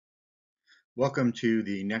Welcome to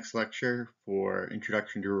the next lecture for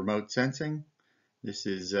Introduction to Remote Sensing. This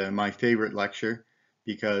is my favorite lecture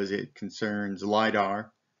because it concerns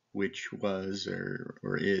lidar, which was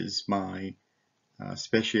or is my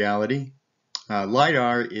specialty.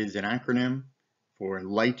 Lidar is an acronym for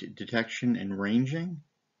Light Detection and Ranging,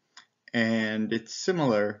 and it's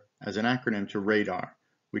similar as an acronym to radar,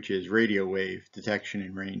 which is radio wave detection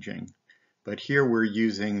and ranging. But here we're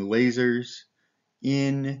using lasers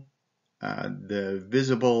in the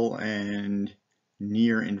visible and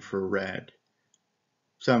near infrared.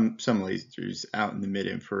 Some lasers out in the mid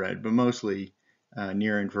infrared, but mostly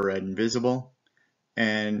near infrared and visible.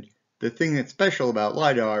 And the thing that's special about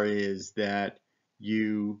LiDAR is that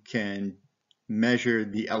you can measure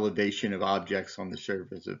the elevation of objects on the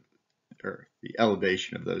surface of Earth, the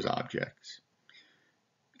elevation of those objects.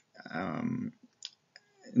 And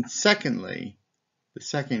secondly, the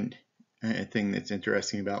second thing that's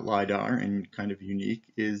interesting about LiDAR and kind of unique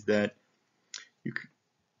is that you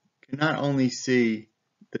can not only see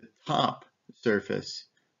the top surface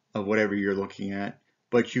of whatever you're looking at,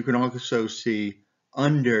 but you can also see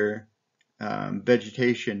under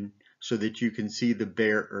vegetation so that you can see the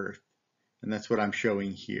bare earth. And that's what I'm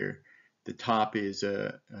showing here. The top is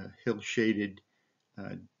a hill-shaded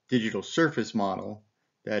digital surface model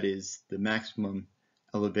that is the maximum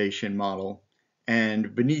elevation model,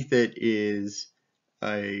 and beneath it is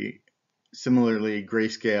a similarly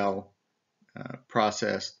grayscale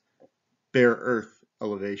processed bare earth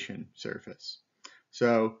elevation surface.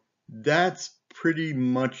 So that's pretty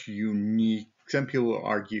much unique. Some people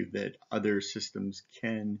argue that other systems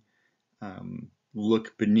can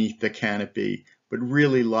look beneath the canopy, but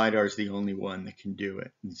really LiDAR is the only one that can do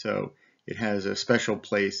it. And so it has a special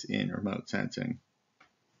place in remote sensing.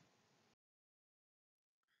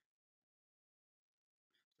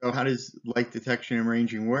 So how does light detection and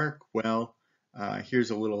ranging work? Well, here's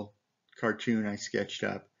a little cartoon I sketched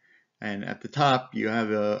up. And at the top, you have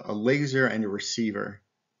a laser and a receiver.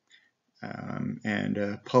 And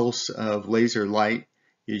a pulse of laser light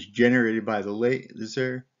is generated by the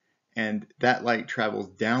laser, and that light travels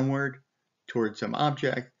downward towards some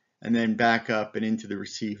object and then back up and into the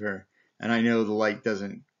receiver. And I know the light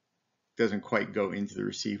doesn't quite go into the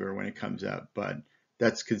receiver when it comes up, but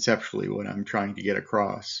that's conceptually what I'm trying to get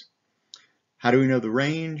across. How do we know the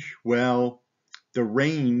range? Well, the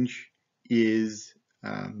range is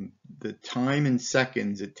the time in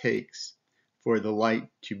seconds it takes for the light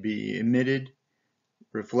to be emitted,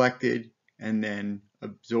 reflected, and then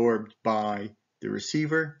absorbed by the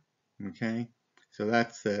receiver. Okay, so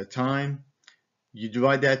that's the time. You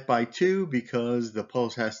divide that by 2 because the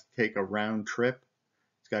pulse has to take a round trip.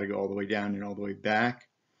 It's got to go all the way down and all the way back.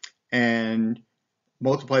 And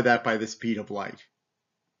multiply that by the speed of light.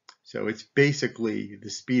 So it's basically the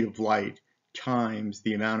speed of light times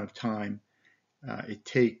the amount of time it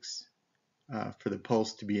takes for the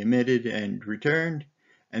pulse to be emitted and returned,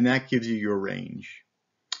 and that gives you your range.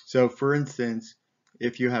 So for instance,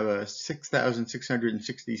 if you have a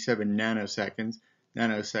 6,667 nanoseconds,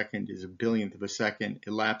 nanosecond is a billionth of a second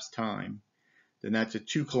elapsed time, then that's a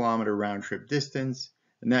 2-kilometer round trip distance,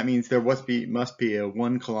 and that means there must be a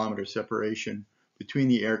 1-kilometer separation between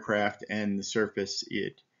the aircraft and the surface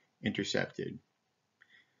it intercepted.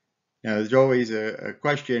 Now there's always a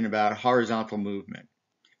question about horizontal movement.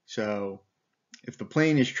 So if the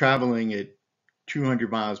plane is traveling at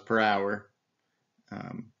 200 miles per hour,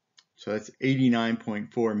 so that's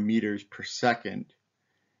 89.4 meters per second,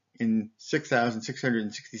 in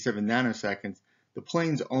 6,667 nanoseconds, the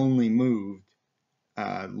plane's only moved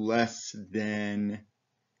less than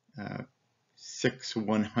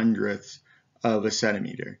 6/100ths of a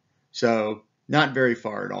centimeter. So not very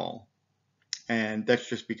far at all. And that's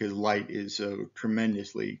just because light is so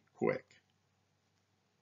tremendously quick.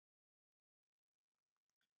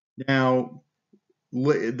 Now,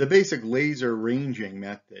 the basic laser ranging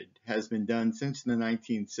method has been done since the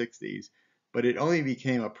 1960s, but it only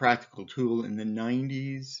became a practical tool in the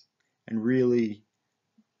 90s and really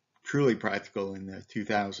truly practical in the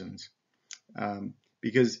 2000s.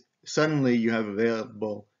 Because suddenly you have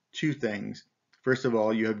available 2 things. First of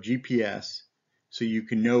all, you have GPS, so you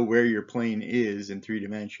can know where your plane is in 3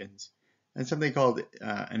 dimensions, and something called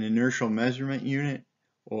an inertial measurement unit,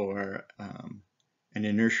 or an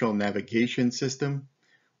inertial navigation system,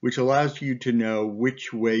 which allows you to know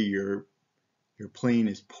which way your plane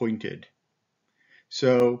is pointed.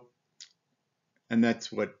 So, and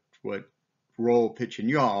that's what roll, pitch, and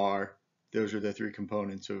yaw are. Those are the 3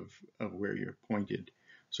 components of where you're pointed.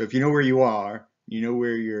 So if you know where you are, you know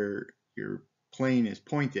where your plane is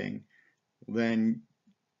pointing, then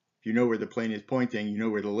if you know where the plane is pointing, you know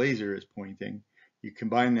where the laser is pointing. You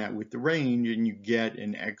combine that with the range and you get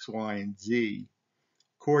an X, Y, and Z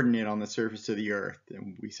coordinate on the surface of the Earth.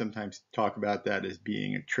 And we sometimes talk about that as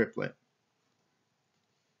being a triplet.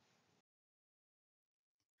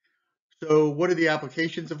 So what are the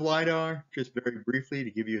applications of LiDAR? Just very briefly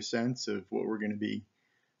to give you a sense of what we're going to be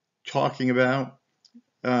talking about.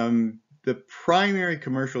 The primary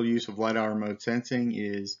commercial use of LiDAR remote sensing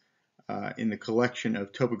is in the collection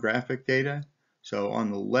of topographic data. So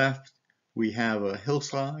on the left, we have a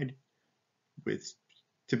hillside with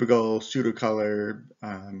typical pseudocolor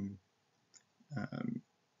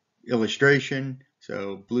illustration.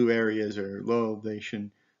 So blue areas are low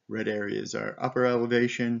elevation, red areas are upper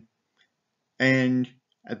elevation. And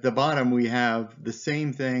at the bottom, we have the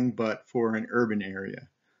same thing, but for an urban area.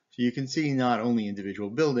 So you can see not only individual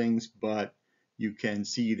buildings, but you can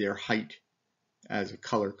see their height as a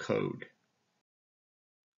color code.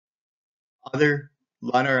 Other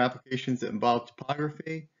LiDAR applications that involve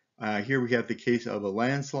topography. Here we have the case of a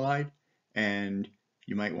landslide, and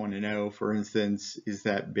you might want to know, for instance, is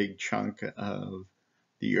that big chunk of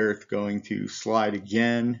the Earth going to slide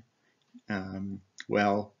again?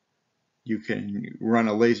 Well, you can run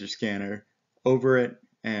a laser scanner over it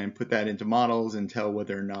and put that into models and tell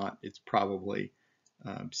whether or not it's probably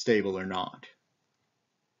stable or not.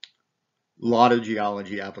 A lot of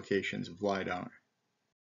geology applications of LiDAR.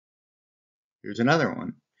 Here's another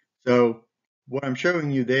one. So what I'm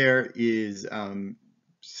showing you there is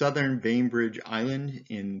southern Bainbridge Island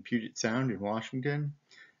in Puget Sound in Washington.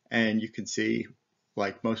 And you can see,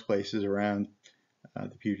 like most places around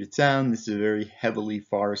the Puget Sound, this is a very heavily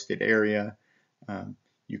forested area.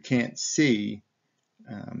 You can't see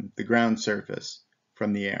the ground surface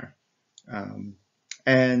from the air.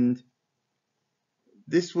 And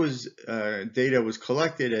this was data was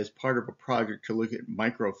collected as part of a project to look at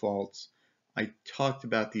microfaults. I talked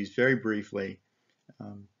about these very briefly.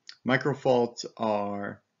 Microfaults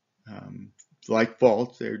are like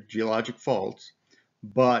faults, they're geologic faults,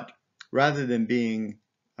 but rather than being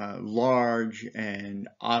large and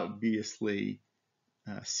obviously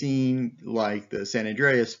seen like the San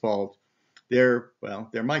Andreas fault, they're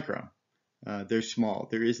micro. They're small.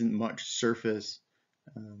 There isn't much surface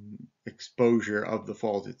exposure of the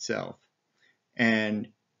fault itself. And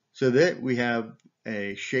so that we have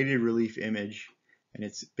a shaded relief image, and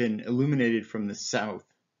it's been illuminated from the south.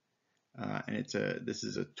 And this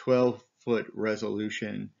is a 12-foot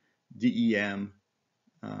resolution DEM.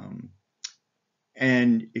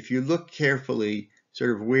 And if you look carefully,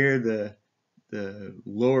 sort of where the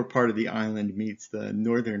lower part of the island meets the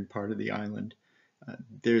northern part of the island,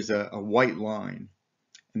 there's a white line,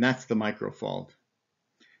 and that's the microfault.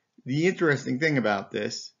 The interesting thing about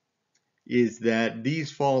this is that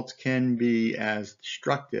these faults can be as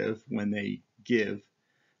destructive when they give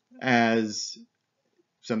as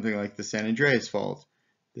something like the San Andreas fault.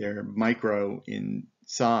 They're micro in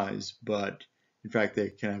size, but in fact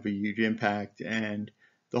they can have a huge impact, and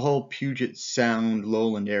the whole Puget Sound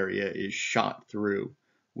lowland area is shot through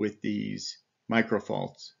with these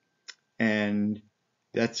microfaults. And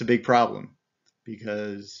that's a big problem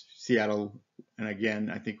because Seattle, and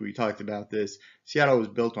again, I think we talked about this, Seattle was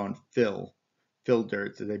built on fill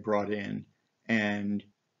dirt that they brought in, and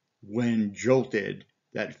when jolted,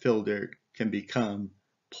 that fill dirt can become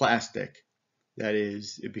plastic. That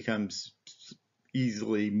is, it becomes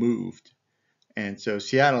easily moved. And so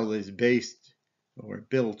Seattle is based or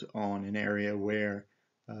built on an area where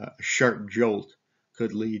a sharp jolt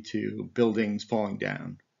could lead to buildings falling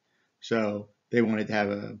down. So they wanted to have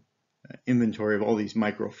an inventory of all these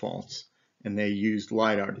microfaults, and they used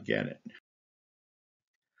LiDAR to get it.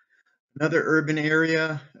 Another urban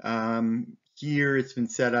area, here it's been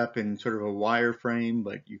set up in sort of a wireframe,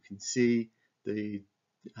 but you can see the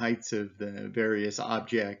heights of the various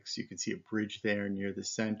objects. You can see a bridge there near the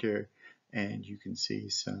center, and you can see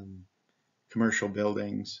some commercial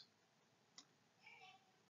buildings.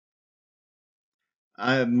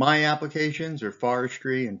 My applications are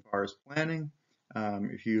forestry and forest planning.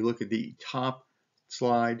 If you look at the top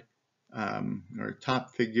slide or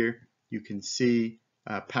top figure, you can see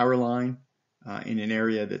a power line in an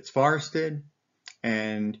area that's forested,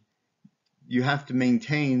 and you have to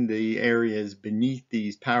maintain the areas beneath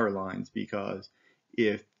these power lines, because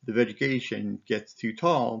if the vegetation gets too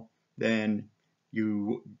tall, then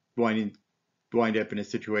you wind up in a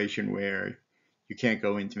situation where you can't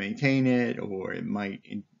go in to maintain it, or it might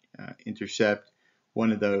intercept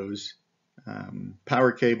one of those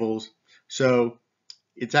power cables. So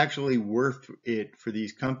it's actually worth it for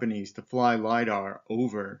these companies to fly LiDAR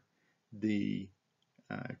over the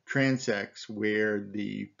transects where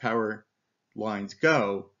the power lines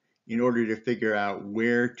go in order to figure out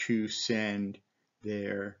where to send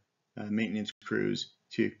their maintenance crews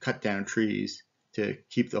to cut down trees to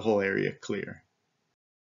keep the whole area clear.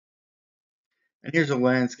 And here's a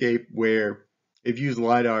landscape where they've used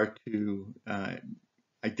LiDAR to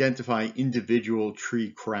identify individual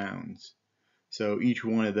tree crowns. So each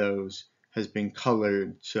one of those has been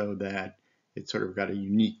colored so that it's sort of got a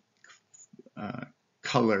unique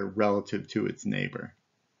color relative to its neighbor.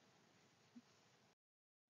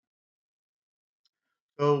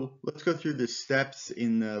 So let's go through the steps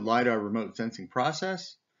in the LiDAR remote sensing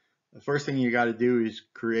process. The first thing you got to do is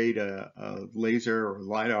create a laser or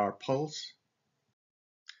LiDAR pulse.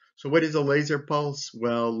 So what is a laser pulse?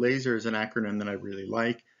 Well, laser is an acronym that I really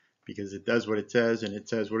like because it does what it says and it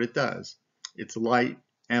says what it does. It's light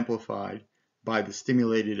amplified by the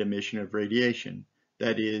stimulated emission of radiation.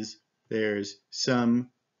 That is, there's some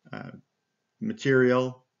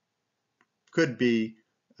material, could be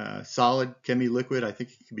solid, can be liquid, I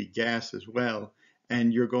think it could be gas as well,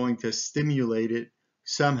 and you're going to stimulate it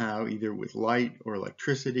somehow, either with light or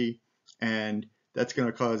electricity, and that's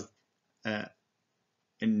going to cause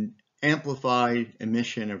an amplified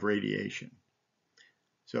emission of radiation.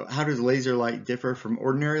 So how does laser light differ from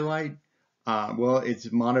ordinary light? Well,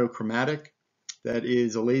 it's monochromatic. That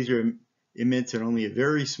is, a laser emits in only a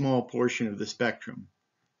very small portion of the spectrum.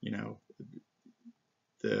 You know,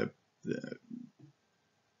 the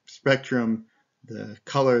spectrum, the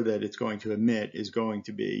color that it's going to emit is going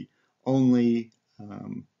to be only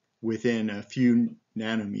within a few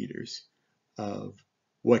nanometers of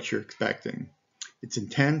what you're expecting. It's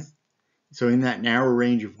intense, so in that narrow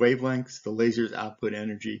range of wavelengths, the laser's output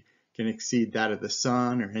energy can exceed that of the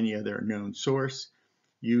sun or any other known source.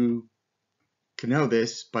 You can know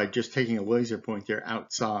this by just taking a laser pointer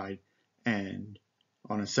outside and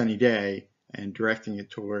on a sunny day and directing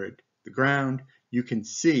it toward the ground. You can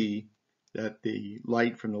see that the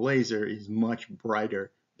light from the laser is much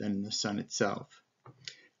brighter than the sun itself.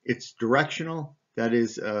 It's directional. That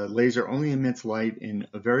is, a laser only emits light in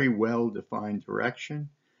a very well-defined direction,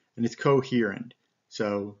 and it's coherent.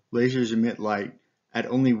 So lasers emit light at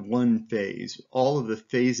only one phase. All of the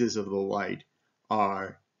phases of the light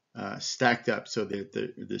are stacked up so that they're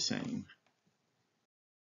the same.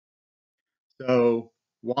 So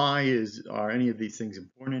why are any of these things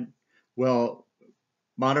important? Well,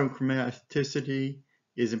 monochromaticity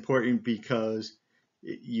is important because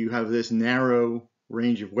you have this narrow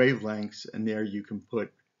range of wavelengths, and there you can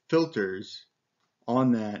put filters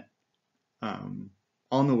on that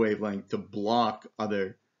on the wavelength to block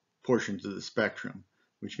other portions of the spectrum,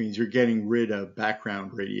 which means you're getting rid of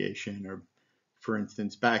background radiation or, for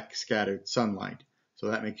instance, backscattered sunlight.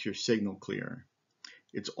 So that makes your signal clearer.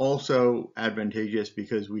 It's also advantageous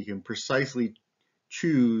because we can precisely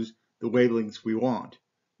choose the wavelengths we want.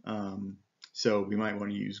 So we might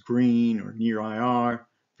want to use green or near IR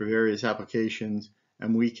for various applications,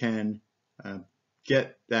 and we can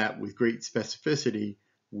get that with great specificity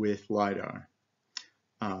with LiDAR.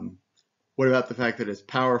 What about the fact that it's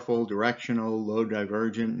powerful, directional, low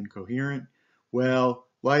divergent, and coherent? Well,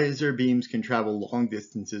 laser beams can travel long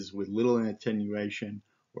distances with little attenuation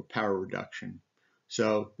or power reduction.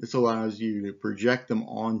 So this allows you to project them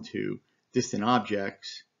onto distant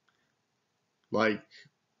objects, like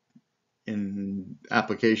in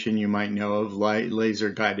application you might know of laser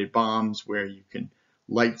guided bombs, where you can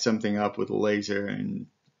light something up with a laser and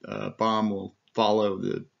a bomb will follow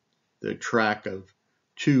the track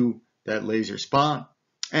to that laser spot,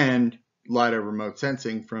 and LiDAR remote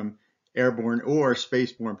sensing from airborne or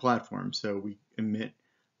spaceborne platforms. So we emit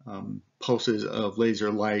pulses of laser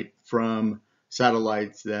light from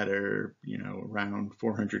satellites that are, around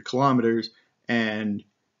 400 kilometers, and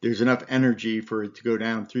there's enough energy for it to go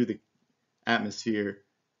down through the atmosphere,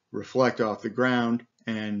 reflect off the ground,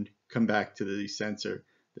 and come back to the sensor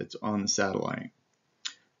that's on the satellite.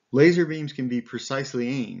 Laser beams can be precisely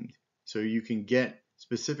aimed, so you can get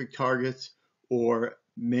specific targets or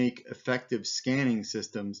make effective scanning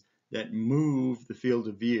systems that move the field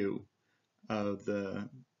of view of the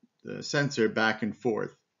sensor back and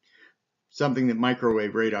forth, something that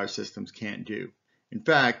microwave radar systems can't do. In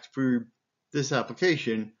fact, for this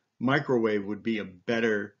application, microwave would be a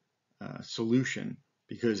better solution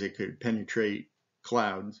because it could penetrate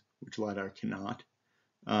clouds, which LiDAR cannot.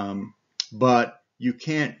 But you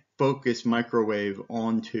can't focus microwave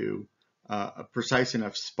onto a precise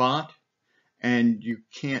enough spot, and you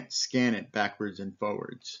can't scan it backwards and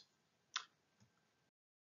forwards.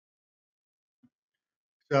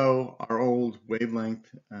 So our old wavelength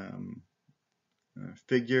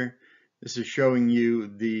figure, This is showing you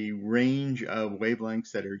the range of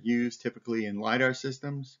wavelengths that are used typically in lidar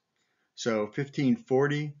systems. So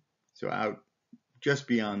 1540, so out just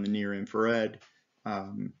beyond the near infrared.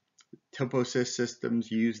 Toposys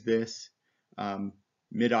systems use this.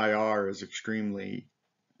 Mid-IR is extremely,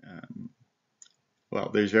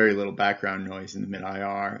 well, there's very little background noise in the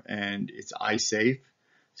mid-IR, and it's eye safe,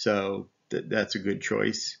 so that's a good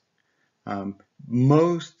choice.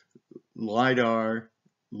 Most lidar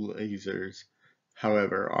lasers,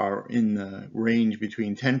 however, are in the range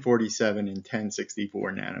between 1047 and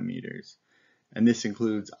 1064 nanometers, and this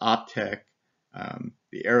includes Optec,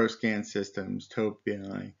 the Aeroscan systems,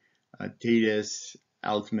 Topi, Datus,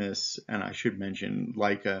 Altimus, and I should mention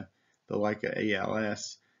Leica, the Leica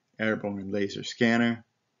ALS, Airborne Laser Scanner.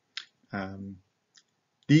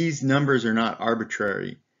 These numbers are not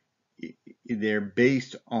arbitrary. They're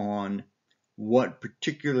based on what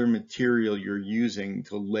particular material you're using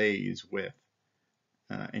to lase with.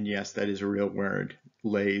 And yes, that is a real word,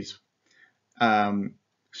 lase.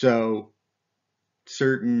 So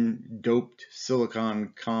certain doped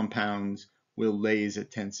silicon compounds will lase at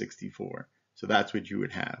 1064. So that's what you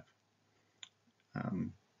would have.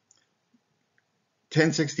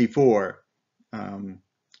 1064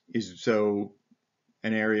 is so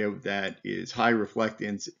an area that is high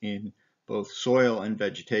reflectance in both soil and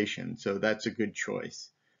vegetation. So that's a good choice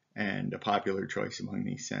and a popular choice among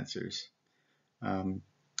these sensors.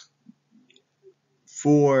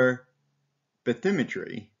 For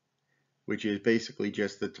bathymetry, which is basically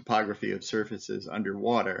just the topography of surfaces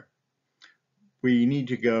underwater, we need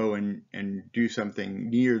to go and do something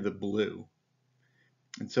near the blue.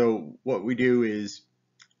 And so what we do is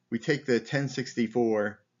we take the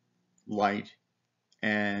 1064 light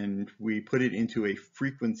and we put it into a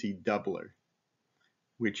frequency doubler,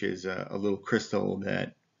 which is a little crystal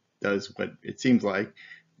that does what it seems like.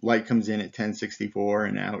 Light comes in at 1064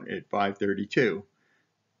 and out at 532.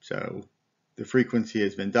 So the frequency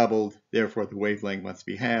has been doubled, therefore the wavelength must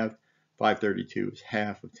be halved. 532 is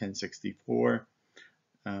half of 1064.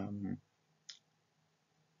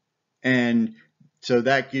 And so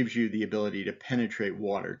that gives you the ability to penetrate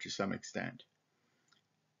water to some extent.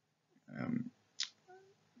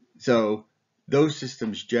 So those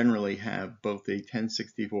systems generally have both a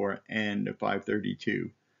 1064 and a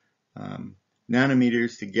 532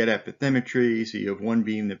 nanometers to get at bathymetry. So you have one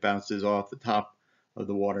beam that bounces off the top of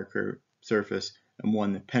the water surface and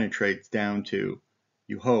one that penetrates down to,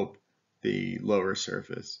 you hope, the lower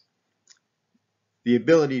surface. The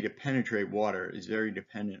ability to penetrate water is very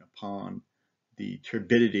dependent upon the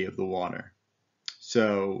turbidity of the water.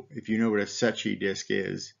 So if you know what a Secchi disk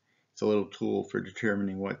is, it's a little tool for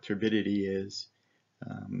determining what turbidity is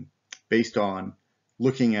based on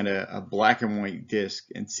looking at a black and white disk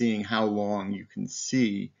and seeing how long you can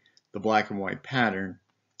see the black and white pattern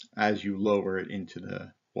as you lower it into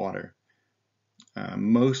the water.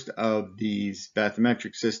 Most of these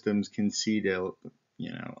bathymetric systems can see to,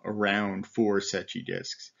 around 4 Secchi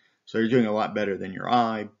disks. So you're doing a lot better than your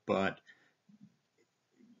eye, but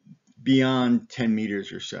beyond 10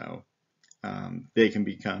 meters or so, they can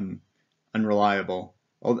become unreliable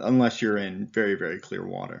unless you're in very, very clear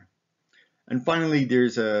water. And finally, there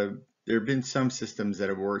have been some systems that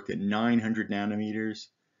have worked at 900 nanometers.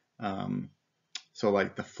 So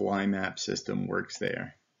like the FlyMap system works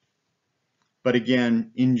there. But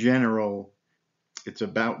again, in general, it's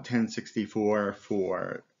about 1064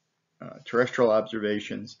 for terrestrial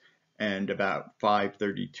observations and about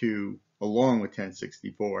 532 along with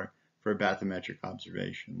 1064 for bathymetric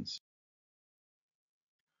observations.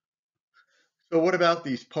 So what about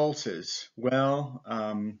these pulses? Well,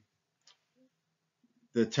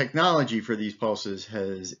 the technology for these pulses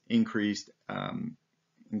has increased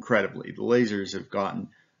incredibly. The lasers have gotten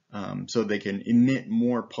so they can emit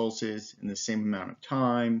more pulses in the same amount of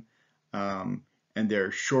time, and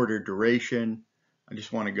they're shorter duration. I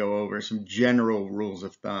just want to go over some general rules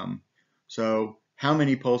of thumb. So how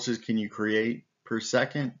many pulses can you create per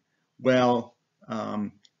second? Well,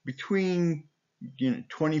 between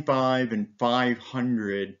 25 and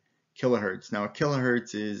 500 kilohertz. Now a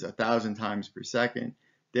kilohertz is 1,000 times per second.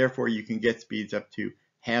 Therefore, you can get speeds up to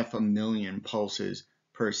 500,000 pulses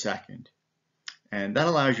per second. And that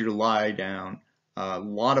allows you to lie down a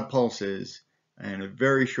lot of pulses in a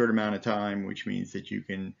very short amount of time, which means that you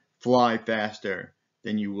can fly faster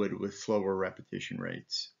than you would with slower repetition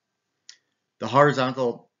rates. The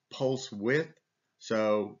horizontal pulse width,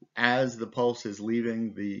 so as the pulse is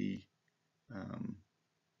leaving the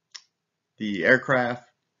aircraft,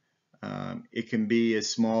 it can be as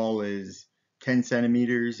small as 10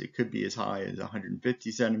 centimeters. It could be as high as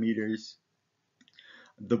 150 centimeters.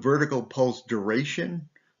 the vertical pulse duration.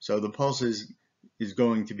 So the pulse is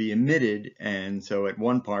going to be emitted, and so at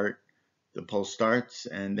one part the pulse starts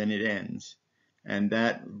and then it ends. And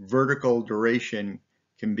that vertical duration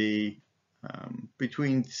can be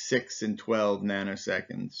between 6 and 12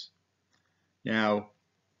 nanoseconds. Now,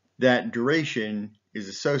 that duration is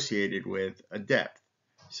associated with a depth.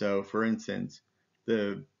 So for instance,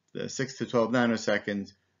 the 6 to 12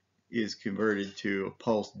 nanoseconds is converted to a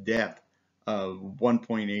pulse depth of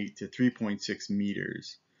 1.8 to 3.6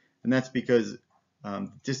 meters. And that's because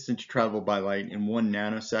the distance traveled by light in 1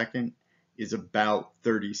 nanosecond is about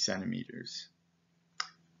 30 centimeters.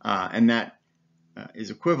 And that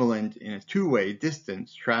is equivalent in a two-way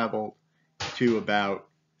distance traveled to about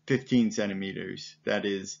 15 centimeters. That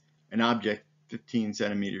is, an object 15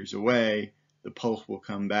 centimeters away, the pulse will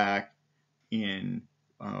come back in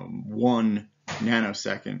 1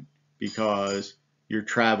 nanosecond because you're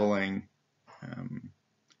traveling,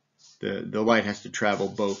 the light has to travel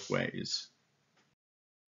both ways.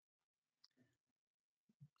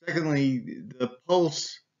 Secondly, the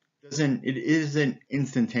pulse isn't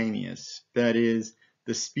instantaneous. That is,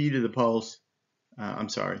 the speed of the pulse,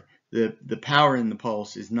 the power in the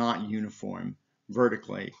pulse is not uniform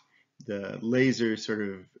vertically. The laser sort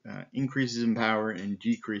of increases in power and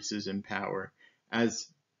decreases in power as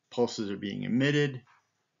pulses are being emitted.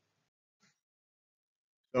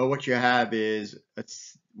 So what you have is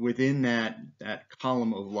within that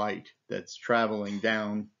column of light that's traveling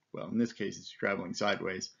down, well, in this case it's traveling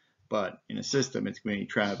sideways, but in a system it's going to be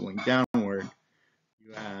traveling downward.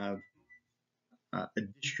 You have a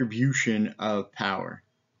distribution of power.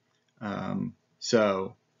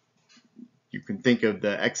 So you can think of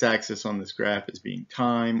the x-axis on this graph as being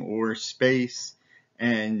time or space,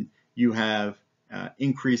 and you have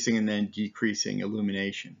increasing and then decreasing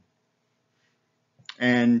illumination.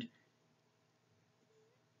 And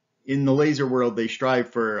in the laser world, they strive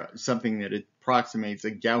for something that approximates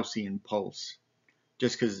a Gaussian pulse,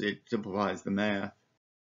 just because it simplifies the math.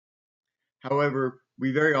 However,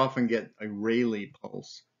 we very often get a Rayleigh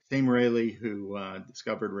pulse. Same Rayleigh who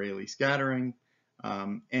discovered Rayleigh scattering.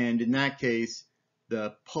 And in that case,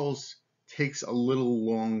 the pulse takes a little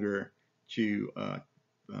longer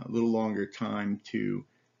time to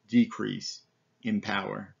decrease in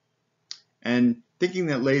power. And thinking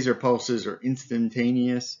that laser pulses are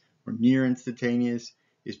instantaneous or near instantaneous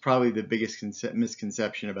is probably the biggest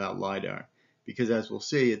misconception about lidar, because as we'll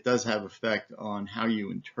see, it does have effect on how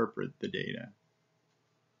you interpret the data.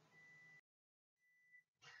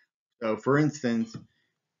 So for instance,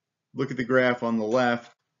 look at the graph on the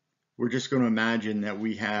left. We're just going to imagine that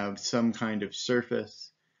we have some kind of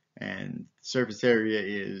surface, and surface area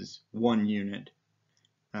is 1 unit.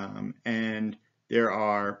 And there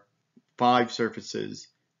are 5 surfaces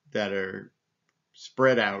that are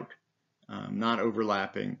spread out, not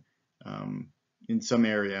overlapping in some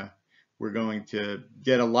area. We're going to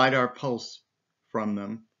get a lidar pulse from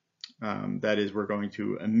them. That is, we're going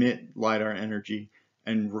to emit lidar energy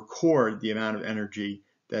and record the amount of energy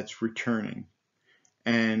that's returning.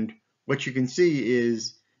 And what you can see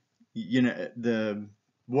is,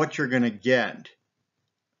 what you're going to get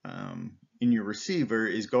in your receiver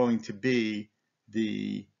is going to be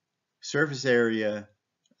the surface area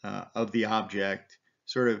of the object,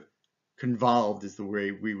 sort of convolved is the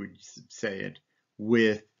way we would say it,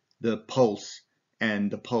 with the pulse and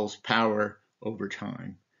the pulse power over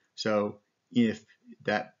time. So if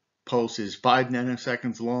that pulse is 5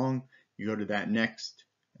 nanoseconds long, you go to that next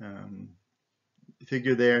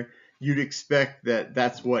figure there, you'd expect that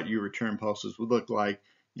that's what your return pulses would look like.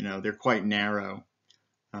 They're quite narrow.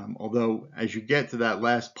 Although as you get to that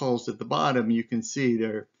last pulse at the bottom, you can see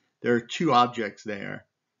there are 2 objects there,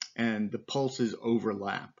 and the pulses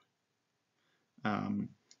overlap.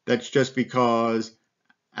 That's just because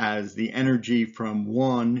as the energy from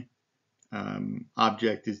one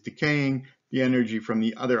object is decaying, the energy from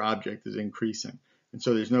the other object is increasing. And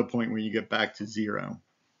so there's no point where you get back to 0.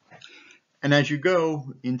 And as you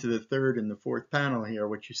go into the 3rd and the 4th panel here,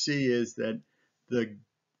 what you see is that the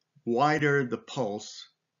wider the pulse,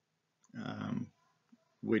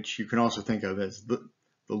 which you can also think of as the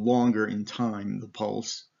longer in time the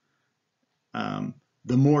pulse, the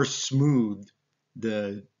more smooth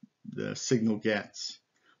the signal gets.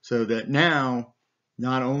 So that now,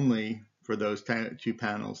 not only for those 2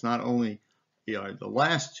 panels, not only are the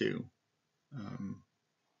last 2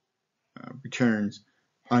 returns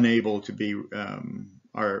unable to be,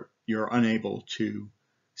 you're unable to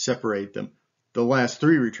separate them, the last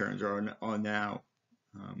 3 returns are now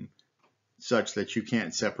such that you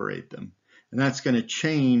can't separate them. And that's going to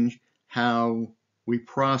change how we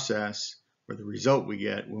process, or the result we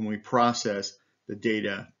get when we process the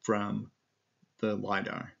data from the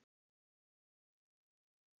lidar.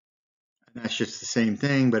 And that's just the same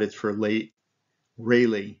thing, but it's for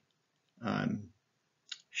Rayleigh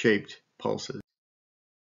shaped pulses.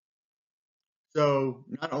 So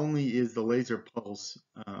not only is the laser pulse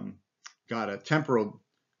got a temporal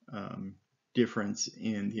difference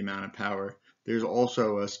in the amount of power, there's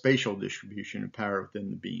also a spatial distribution of power within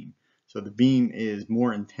the beam. So the beam is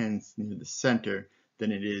more intense near the center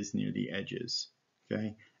than it is near the edges.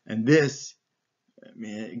 Okay, and this,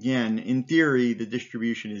 again, in theory, the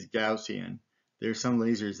distribution is Gaussian. There are some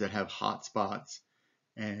lasers that have hot spots,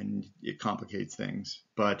 and it complicates things.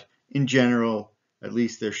 But in general, at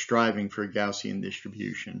least they're striving for a Gaussian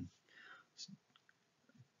distribution.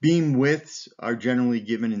 Beam widths are generally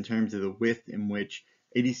given in terms of the width in which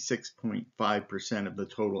 86.5% of the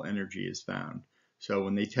total energy is found. So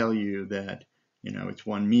when they tell you that, it's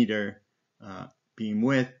 1 meter beam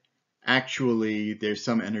width, actually there's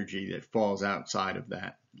some energy that falls outside of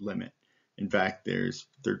that limit. In fact, there's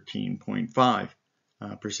 13.5%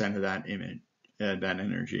 of that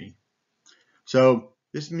energy. So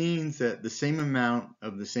this means that the same amount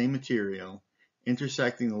of the same material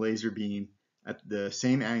intersecting the laser beam at the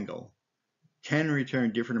same angle can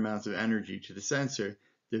return different amounts of energy to the sensor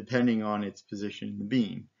depending on its position in the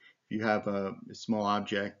beam. If you have a small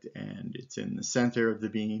object and it's in the center of the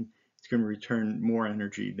beam, it's going to return more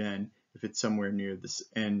energy than if it's somewhere near this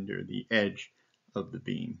end or the edge of the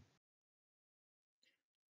beam.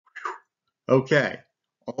 Okay,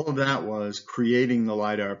 all of that was creating the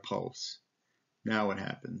lidar pulse. Now what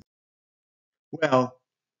happens? Well,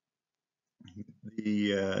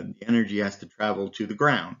 the energy has to travel to the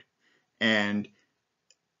ground, and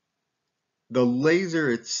the laser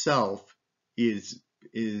itself is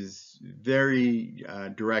very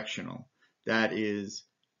directional. That is,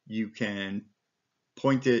 you can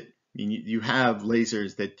point it. I mean, you have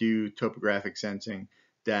lasers that do topographic sensing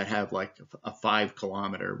that have like a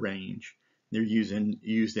 5-kilometer range. They're used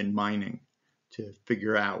in mining to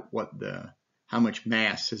figure out how much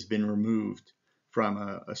mass has been removed from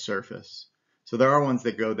a surface. So there are ones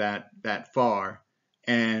that go that far,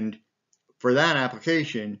 and for that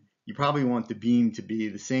application, you probably want the beam to be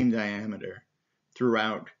the same diameter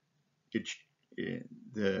throughout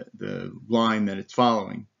the line that it's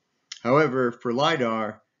following. However, for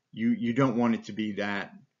lidar, you don't want it to be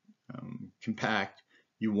that compact.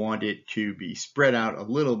 You want it to be spread out a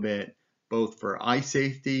little bit, both for eye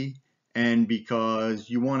safety and because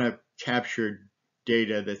you want to capture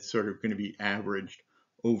data that's sort of going to be averaged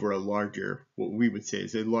over a larger, what we would say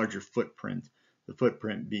is a larger footprint. The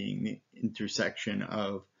footprint being the intersection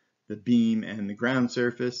of the beam and the ground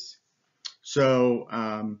surface. So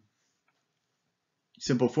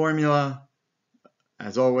simple formula.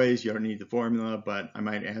 As always, you don't need the formula, but I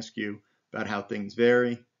might ask you about how things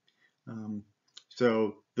vary.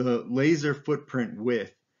 So the laser footprint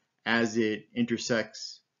width as it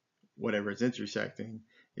intersects whatever it's intersecting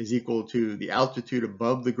is equal to the altitude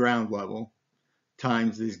above the ground level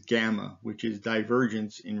times this gamma, which is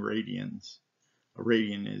divergence in radians. A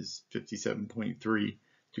radian is 57.3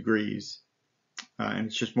 degrees, and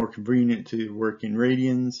it's just more convenient to work in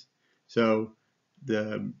radians. So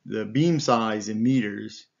the beam size in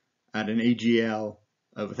meters at an AGL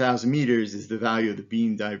of 1,000 meters is the value of the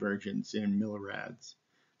beam divergence in millirads.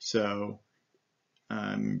 So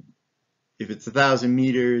if it's 1,000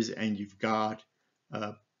 meters and you've got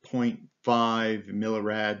a 0.5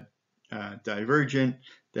 millirad divergent,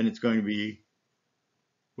 then it's going to be,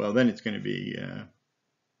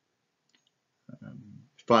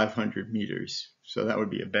 500 meters. So that would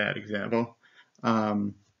be a bad example.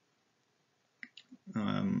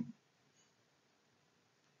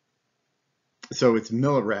 So it's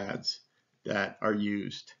millirads that are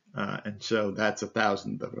used, and so that's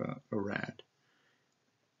 1,000th of a rad.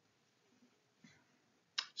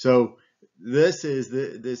 So this is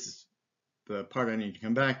the part I need to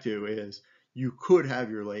come back to is you could have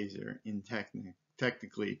your laser in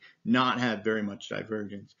technically not have very much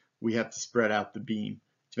divergence. We have to spread out the beam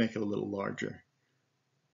to make it a little larger.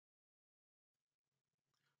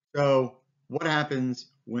 So what happens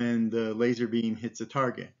when the laser beam hits a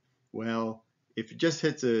target? Well, if it just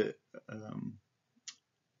hits a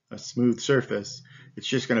smooth surface, it's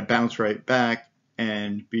just going to bounce right back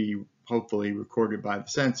and be hopefully recorded by the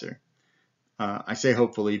sensor. I say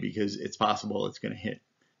hopefully because it's possible it's going to hit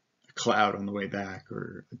a cloud on the way back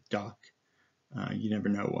or a duck. You never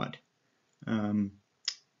know what. Of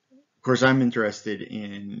course, I'm interested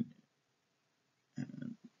in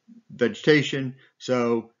vegetation,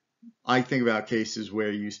 so I think about cases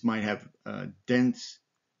where you might have dense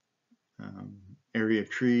area of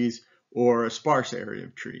trees or a sparse area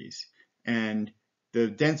of trees. And the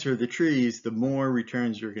denser the trees, the more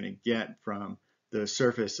returns you're going to get from the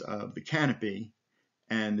surface of the canopy,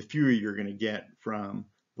 and the fewer you're going to get from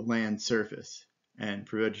the land surface. And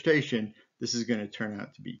for vegetation, this is going to turn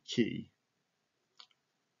out to be key.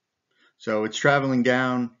 So it's traveling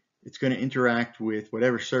down, it's going to interact with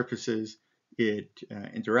whatever surfaces it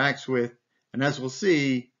interacts with, and as we'll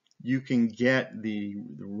see, you can get the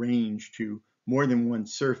range to more than one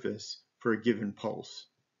surface for a given pulse.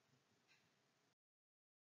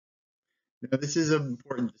 Now this is an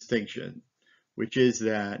important distinction, which is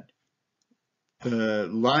that the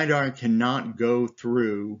lidar cannot go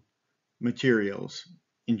through materials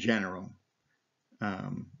in general.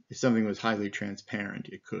 If something was highly transparent,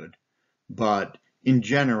 it could. But in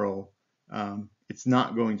general, it's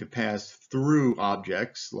not going to pass through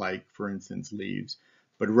objects like, for instance, leaves,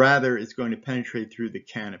 but rather it's going to penetrate through the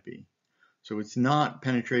canopy. So it's not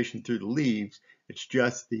penetration through the leaves, it's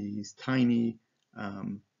just these tiny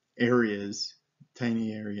areas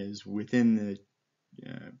within the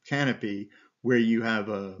canopy where you have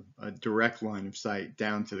a direct line of sight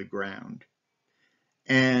down to the ground.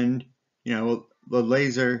 And, you know, the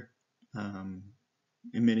laser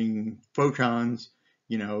emitting photons,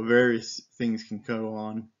 you know, various things can go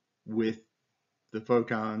on with the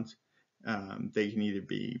photons. They can either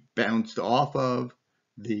be bounced off of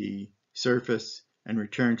the surface and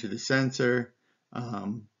return to the sensor.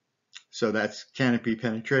 So that's canopy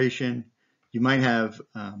penetration. You might have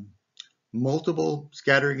multiple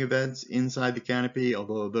scattering events inside the canopy,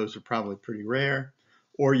 although those are probably pretty rare,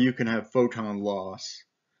 or you can have photon loss.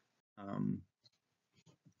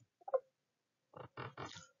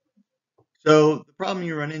 So the problem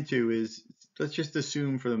you run into is, let's just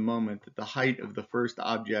assume for the moment that the height of the first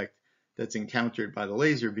object that's encountered by the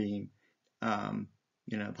laser beam,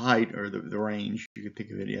 you know, the height or the range, you could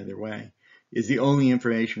think of it either way, is the only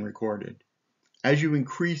information recorded. As you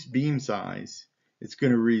increase beam size, it's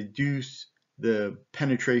going to reduce the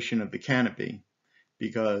penetration of the canopy,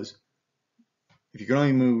 because if you can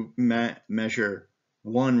only measure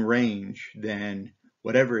one range, then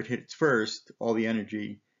whatever it hits first, all the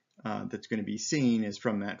energy that's going to be seen is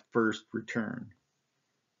from that first return.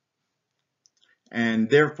 And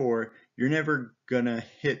therefore, you're never going to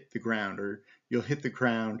hit the ground, or you'll hit the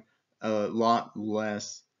ground a lot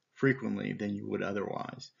less frequently than you would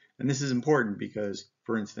otherwise. And this is important because,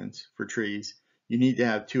 for instance, for trees, you need to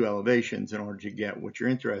have two elevations in order to get what you're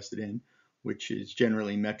interested in, which is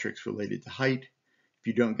generally metrics related to height. If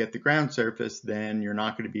you don't get the ground surface, then you're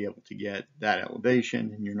not going to be able to get that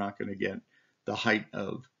elevation, and you're not going to get the height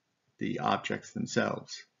of the objects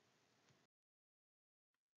themselves.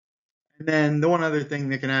 And then the one other thing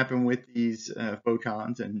that can happen with these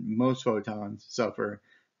photons, and most photons suffer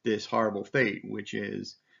this horrible fate, which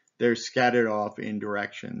is they're scattered off in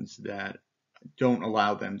directions that don't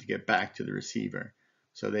allow them to get back to the receiver.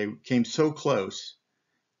 So they came so close,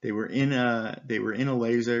 they were in a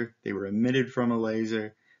laser, they were emitted from a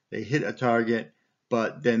laser, they hit a target,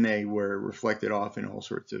 but then they were reflected off in all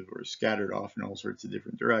sorts of, or scattered off in all sorts of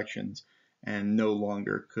different directions, and no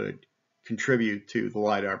longer could contribute to the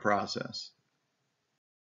lidar process.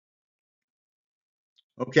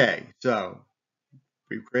 Okay, so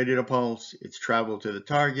we've created a pulse, it's traveled to the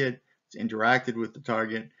target, it's interacted with the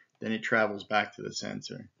target, then it travels back to the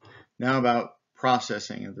sensor. Now about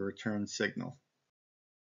processing of the return signal.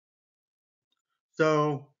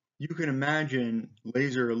 So you can imagine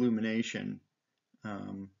laser illumination.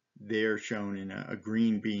 They're shown in a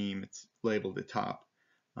green beam, it's labeled at top,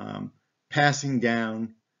 passing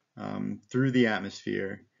down through the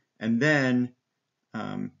atmosphere, and then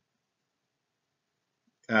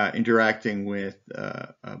interacting with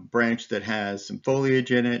a branch that has some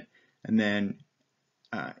foliage in it, and then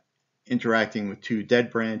interacting with two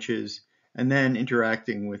dead branches, and then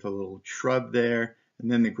interacting with a little shrub there,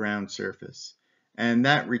 and then the ground surface. And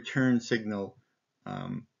that return signal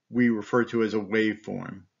we refer to as a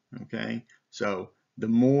waveform. Okay, so the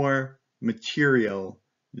more material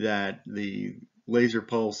that the laser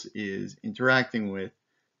pulse is interacting with,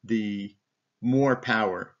 the more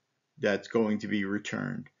power that's going to be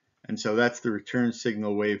returned. And so that's the return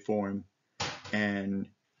signal waveform, and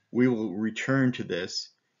we will return to this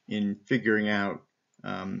in figuring out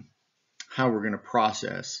how we're going to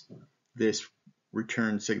process this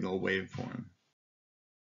return signal waveform.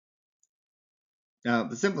 Now,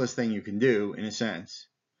 the simplest thing you can do, in a sense,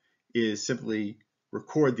 is simply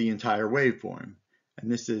record the entire waveform.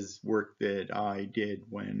 And this is work that I did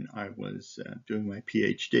when I was doing my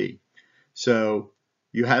PhD. So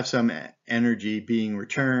you have some energy being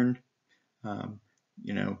returned.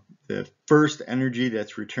 the first energy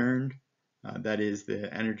that's returned, that is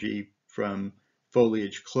the energy from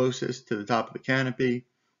foliage closest to the top of the canopy.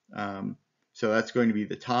 So that's going to be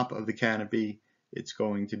the top of the canopy. It's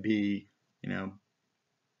going to be,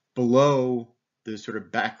 below the sort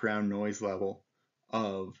of background noise level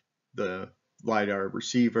of the lidar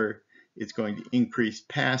receiver. It's going to increase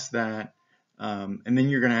past that, and then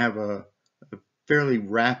you're going to have a fairly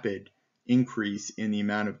rapid increase in the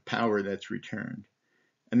amount of power that's returned.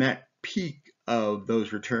 And that peak of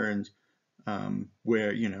those returns,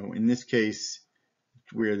 where, in this case,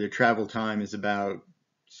 where the travel time is about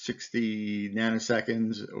 60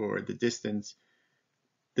 nanoseconds, or the distance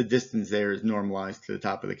there is normalized to the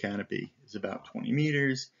top of the canopy, is about 20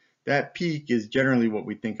 meters. That peak is generally what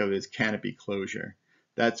we think of as canopy closure.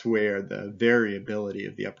 That's where the variability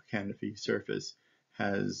of the upper canopy surface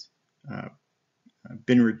has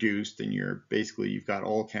been reduced, and you've got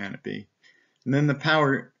all canopy. And then the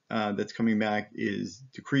power that's coming back is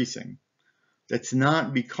decreasing. That's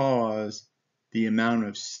not because the amount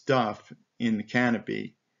of stuff in the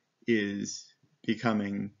canopy is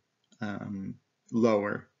becoming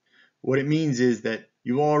lower. What it means is that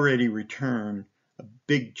you already return a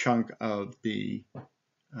big chunk of the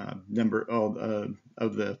number of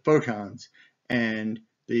the photons, and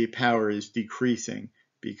the power is decreasing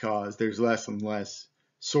because there's less and less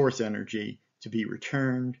source energy to be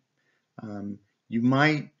returned. You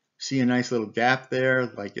might see a nice little gap there,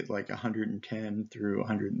 like at 110 through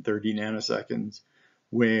 130 nanoseconds,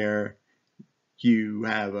 where you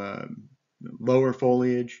have a lower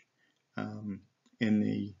foliage in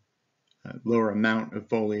the lower amount of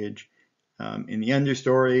foliage in the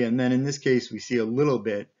understory. And then in this case, we see a little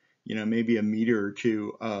bit, maybe a meter or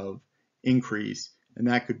two of increase, and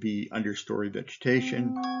that could be understory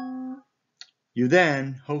vegetation. You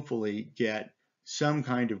then hopefully get some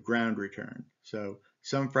kind of ground return. So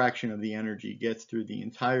some fraction of the energy gets through the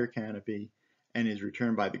entire canopy and is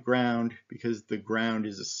returned by the ground. Because the ground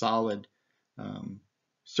is a solid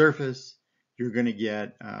surface, you're going to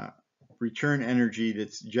get return energy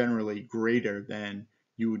that's generally greater than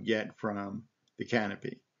you would get from the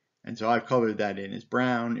canopy. And so I've colored that in as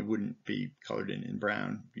brown. It wouldn't be colored in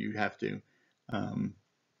brown. You'd have to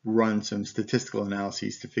run some statistical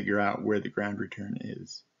analyses to figure out where the ground return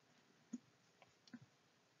is.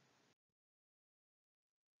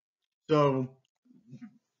 So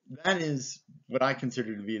that is what I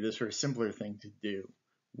consider to be the sort of simpler thing to do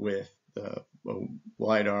with the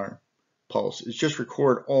lidar pulse, is just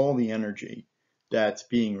record all the energy that's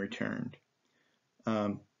being returned.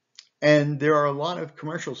 And there are a lot of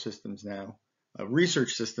commercial systems now.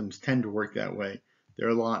 Research systems tend to work that way. There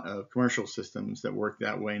are a lot of commercial systems that work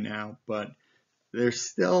that way now, but they're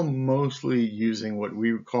still mostly using what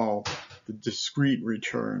we would call the discrete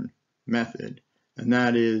return method. And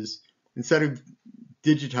that is, instead of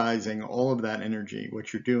digitizing all of that energy,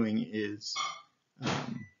 what you're doing is,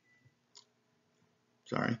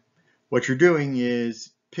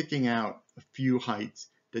 picking out a few heights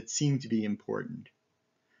that seem to be important.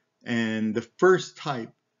 And the first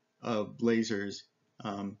type of lasers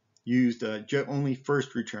used only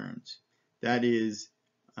first returns. That is,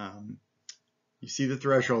 you see the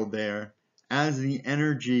threshold there. As the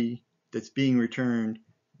energy that's being returned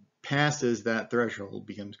passes that threshold,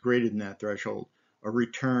 becomes greater than that threshold, a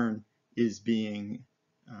return is being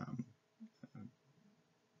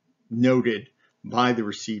noted by the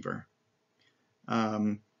receiver.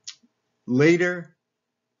 Later,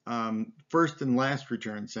 first and last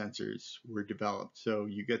return sensors were developed. So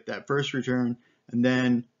you get that first return, and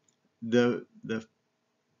then the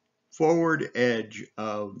forward edge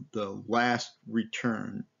of the last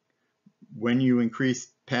return, when you increase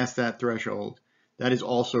past that threshold, that is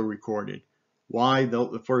also recorded. Why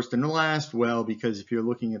the first and the last? Well, because if you're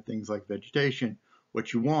looking at things like vegetation,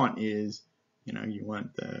 what you want is, you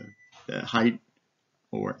want the height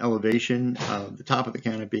or elevation of the top of the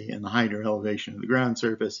canopy and the height or elevation of the ground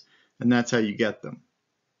surface, and that's how you get them.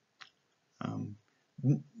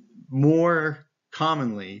 More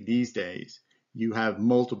commonly these days, you have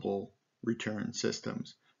multiple return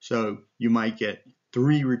systems. So you might get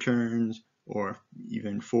 3 returns or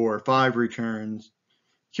even 4 or 5 returns.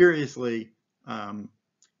 Curiously,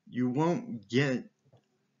 you won't get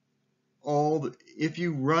if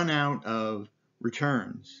you run out of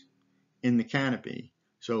returns in the canopy.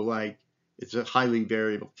 So like it's a highly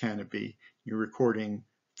variable canopy, you're recording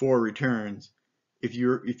 4 returns. If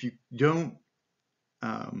you don't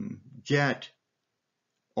get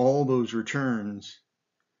all those returns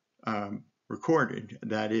recorded,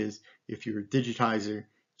 that is, if your digitizer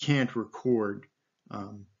can't record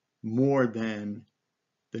more than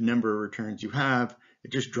the number of returns you have,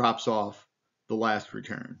 It just drops off the last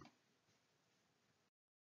return.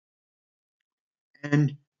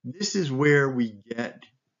 And this is where we get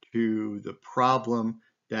to the problem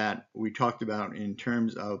that we talked about in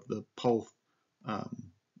terms of the pulse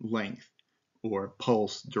length or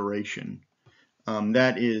pulse duration.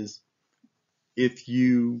 That is, if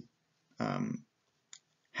you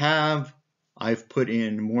I've put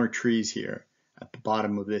in more trees here at the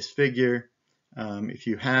bottom of this figure. If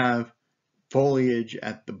you have foliage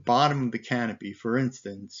at the bottom of the canopy, for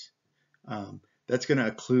instance, that's going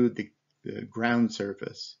to occlude the ground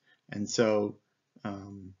surface. And so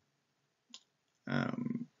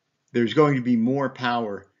there's going to be more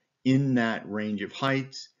power in that range of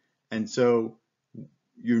heights. And so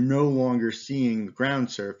you're no longer seeing the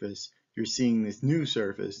ground surface, you're seeing this new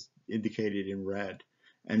surface indicated in red.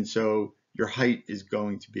 And so your height is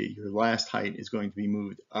going to be, your last height is going to be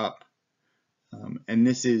moved up. And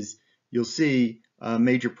this is, you'll see, a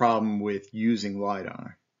major problem with using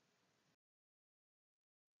lidar.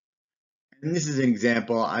 And this is an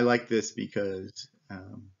example. I like this because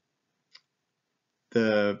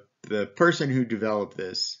the person who developed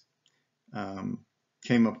this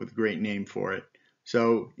came up with a great name for it.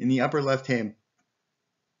 So in the upper left hand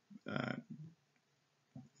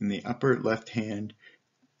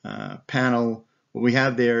panel, what we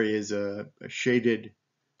have there is a shaded,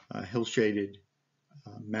 hill shaded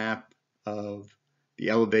map of the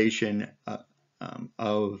elevation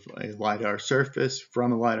of a lidar surface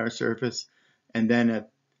from a lidar surface, and then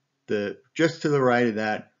at just to the right of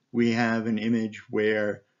that we have an image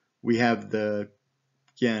where we have the,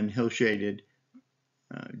 again, hill shaded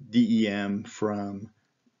DEM from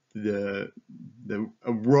a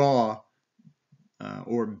raw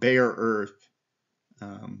or bare earth,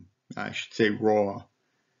 I should say raw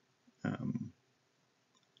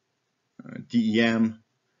DEM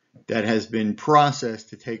that has been processed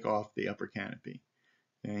to take off the upper canopy.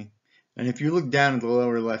 Okay, and if you look down at the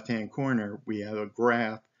lower left hand corner, we have a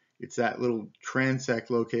graph. It's that little transect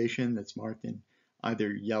location that's marked in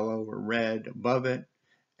either yellow or red above it,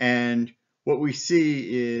 and what we see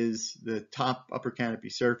is the top upper canopy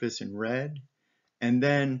surface in red, and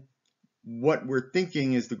then what we're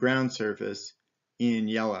thinking is the ground surface in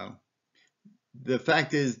yellow. The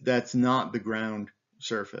fact is that's not the ground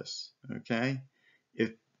surface, okay?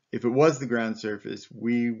 If it was the ground surface,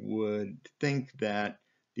 we would think that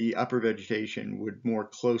the upper vegetation would more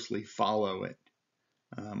closely follow it,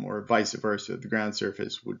 or vice versa. The ground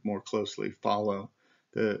surface would more closely follow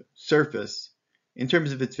the surface in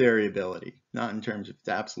terms of its variability, not in terms of its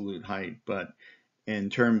absolute height, but in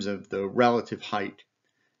terms of the relative height.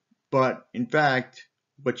 But in fact,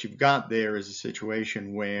 what you've got there is a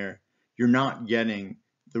situation where you're not getting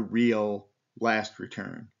the real last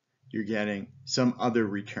return. You're getting some other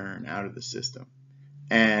return out of the system.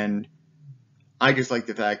 And I just like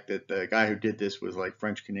the fact that the guy who did this was like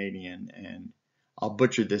French Canadian, and I'll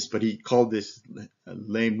butcher this, but he called this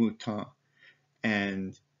les moutons.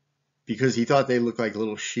 And because he thought they looked like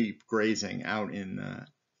little sheep grazing out in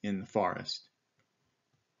the forest.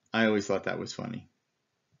 I always thought that was funny.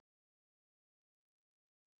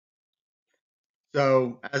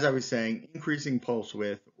 So, as I was saying, increasing pulse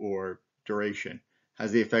width or duration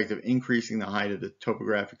has the effect of increasing the height of the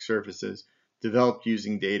topographic surfaces developed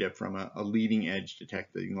using data from a leading edge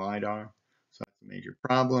detecting LiDAR. So that's a major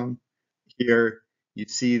problem. Here you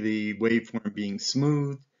see the waveform being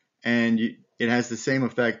smooth, and it has the same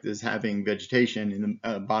effect as having vegetation in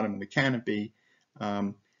the bottom of the canopy.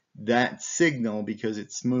 That signal, because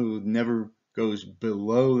it's smooth, never goes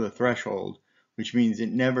below the threshold, which means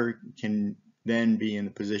it never can then be in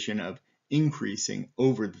the position of increasing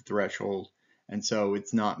over the threshold, and so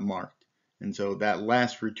it's not marked. And so that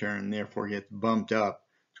last return therefore gets bumped up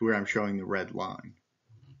to where I'm showing the red line.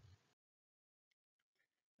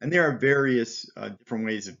 And there are various different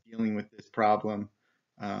ways of dealing with this problem.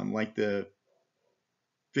 Like the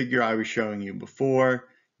figure I was showing you before,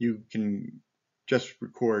 you can just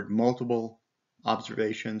record multiple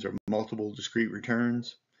observations or multiple discrete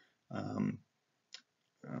returns.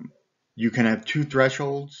 You can have two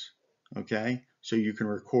thresholds, okay? So you can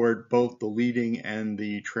record both the leading and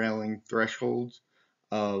the trailing thresholds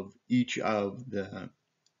of each of the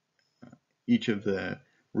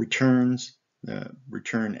returns, the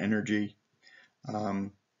return energy.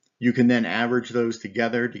 You can then average those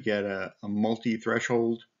together to get a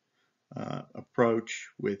multi-threshold approach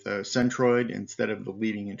with a centroid instead of the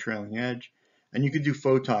leading and trailing edge. And you can do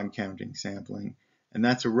photon counting sampling, and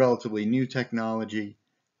that's a relatively new technology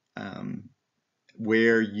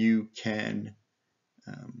where you can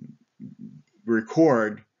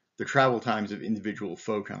record the travel times of individual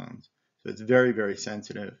photons. So it's very, very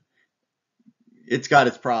sensitive. It's got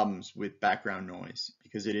its problems with background noise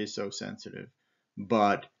because it is so sensitive,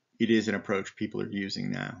 but it is an approach people are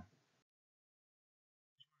using now.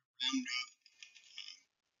 Some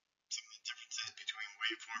of the differences between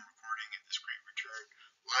waveform recording and discrete return.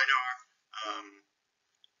 LiDAR,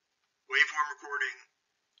 waveform recording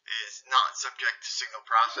is not subject to signal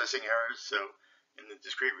processing errors, so in the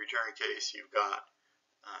discrete return case, you've got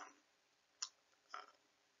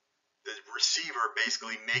the receiver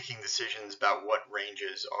basically making decisions about what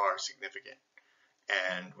ranges are significant.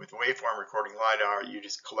 And with waveform recording LiDAR, you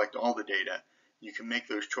just collect all the data. You can make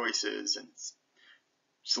those choices and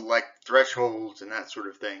select thresholds and that sort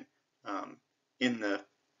of thing in the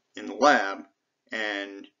lab,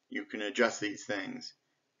 and you can adjust these things.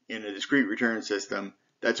 In a discrete return system,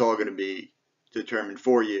 that's all going to be determined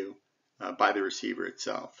for you by the receiver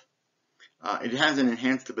itself. It has an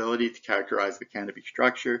enhanced ability to characterize the canopy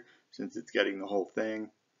structure since it's getting the whole thing.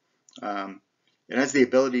 It has the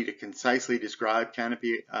ability to concisely describe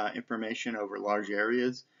canopy information over large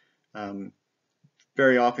areas.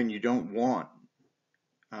 Very often you don't want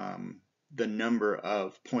the number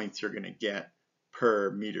of points you're going to get per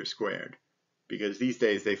meter squared, because these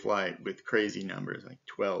days they fly with crazy numbers like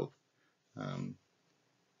 12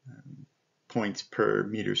 points per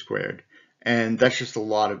meter squared, and that's just a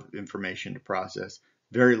lot of information to process.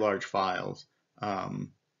 Very large files,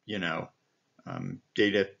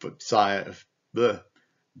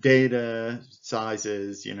 data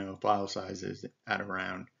sizes, file sizes at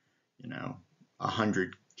around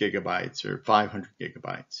 100 gigabytes or 500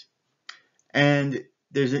 gigabytes. And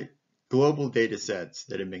there's global data sets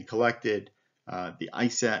that have been collected, the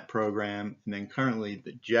ISAT program, and then currently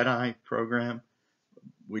the JEDI program,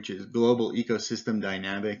 which is Global Ecosystem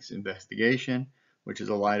Dynamics Investigation, which is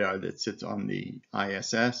a LiDAR that sits on the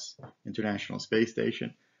ISS, International Space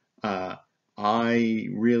Station. I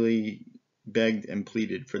really begged and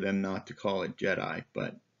pleaded for them not to call it JEDI,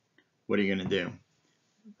 but what are you going to do?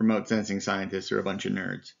 Remote sensing scientists are a bunch of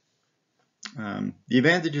nerds. The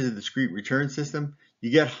advantages of the discrete return system: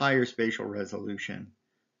 you get higher spatial resolution,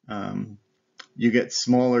 you get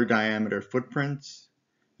smaller diameter footprints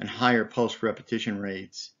and higher pulse repetition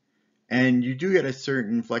rates, and you do get a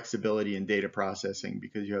certain flexibility in data processing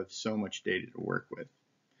because you have so much data to work with.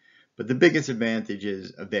 But the biggest advantage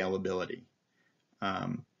is availability.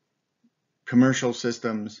 Commercial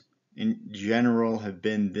systems in general have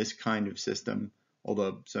been this kind of system,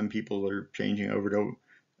 although some people are changing over to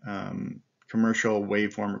commercial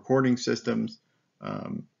waveform recording systems.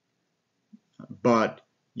 But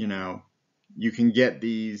you can get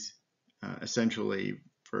these essentially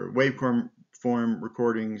for waveform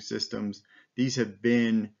recording systems. These have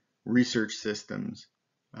been research systems,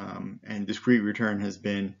 and discrete return has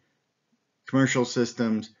been commercial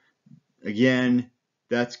systems. Again,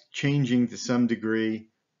 that's changing to some degree,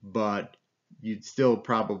 but you'd still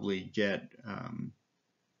probably get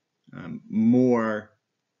more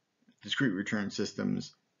discrete return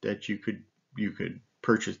systems that you could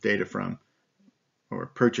purchase data from, or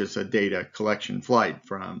purchase a data collection flight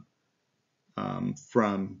from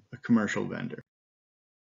a commercial vendor.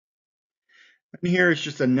 And here is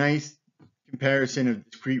just a nice comparison of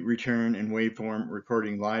discrete return and waveform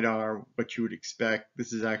recording LiDAR, what you would expect.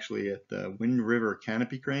 This is actually at the Wind River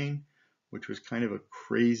Canopy Crane, which was kind of a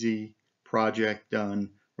crazy project done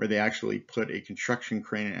where they actually put a construction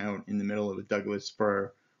crane out in the middle of a Douglas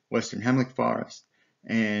fir western hemlock forest,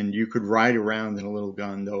 and you could ride around in a little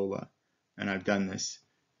gondola. And I've done this.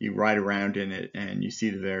 You ride around in it and you see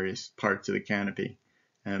the various parts of the canopy,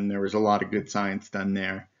 and there was a lot of good science done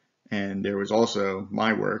there. And there was also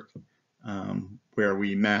my work where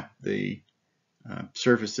we mapped the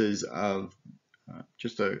surfaces of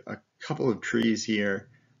just a couple of trees here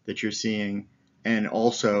that you're seeing, and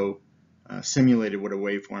also simulated what a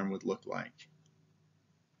waveform would look like.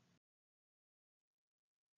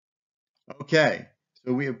 Okay,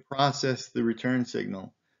 so we have processed the return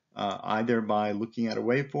signal either by looking at a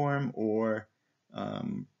waveform or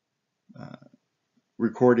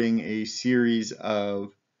recording a series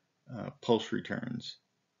of pulse returns.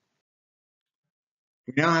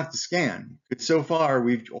 We now have to scan, because so far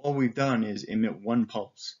all we've done is emit one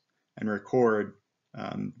pulse and record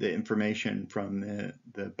the information from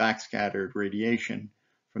the backscattered radiation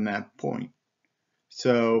from that point.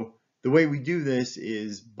 So the way we do this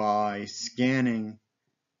is by scanning,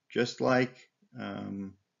 just like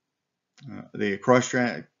the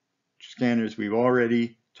cross-track scanners we've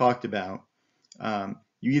already talked about.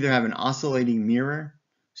 You either have an oscillating mirror.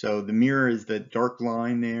 So the mirror is the dark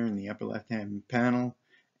line there in the upper left-hand panel,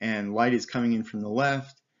 and light is coming in from the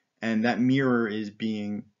left, and that mirror is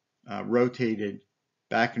being rotated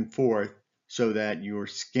back and forth so that you're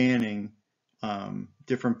scanning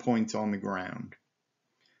different points on the ground.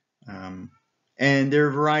 And there are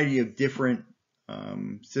a variety of different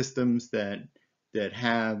systems that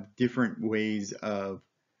have different ways of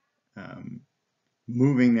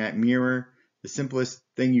moving that mirror. The simplest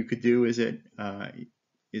thing you could do is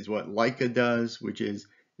what Leica does, which is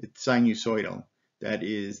it's sinusoidal. That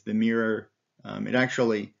is, the mirror, it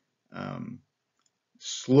actually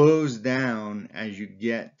slows down as you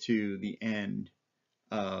get to the end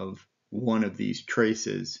of one of these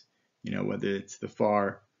traces, whether it's the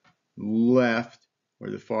far left or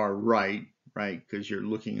the far right, because you're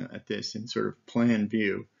looking at this in sort of plan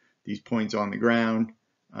view, these points on the ground,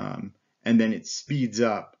 and then it speeds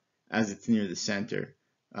up as it's near the center.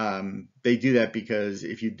 They do that because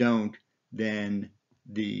if you don't, then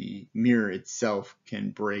the mirror itself can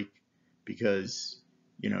break, because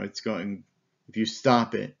it's going, if you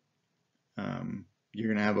stop it,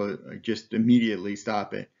 you're going to have just immediately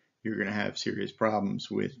stop it, you're going to have serious problems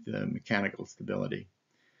with mechanical stability.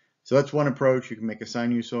 So that's one approach. You can make a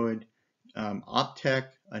sinusoid. Optech,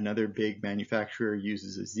 another big manufacturer,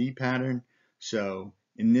 uses a Z pattern. So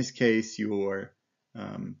in this case, you're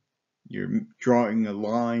drawing a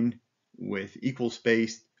line with equal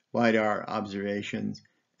spaced lidar observations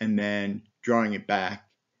and then drawing it back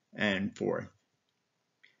and forth.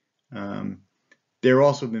 There have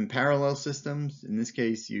also been parallel systems. In this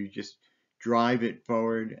case, you just drive it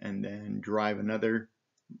forward and then drive another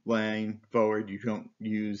line forward. You don't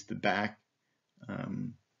use the back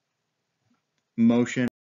motion.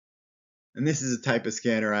 And this is a type of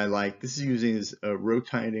scanner I like. This is using a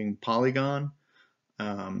rotating polygon.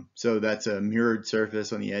 So that's a mirrored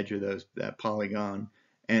surface on the edge of that polygon,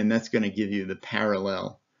 and that's going to give you the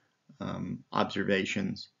parallel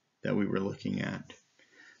observations that we were looking at.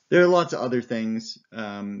 There are lots of other things.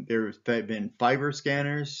 There have been fiber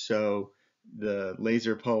scanners, so the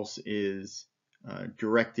laser pulse is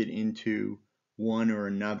directed into one or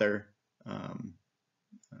another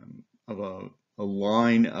of a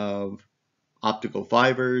line of optical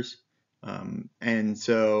fibers, and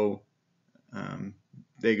so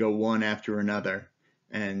they go one after another,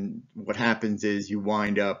 and what happens is you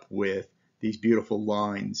wind up with these beautiful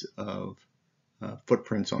lines of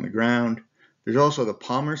footprints on the ground. There's also the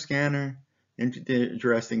Palmer scanner. The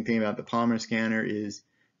interesting thing about the Palmer scanner is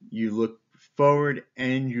you look forward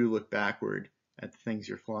and you look backward at the things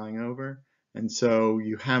you're flying over, and so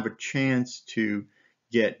you have a chance to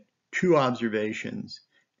get two observations.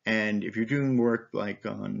 And if you're doing work like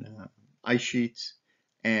on ice sheets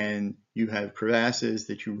and you have crevasses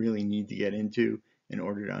that you really need to get into in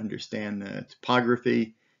order to understand the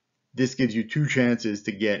topography, this gives you two chances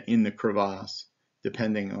to get in the crevasse,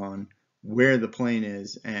 depending on where the plane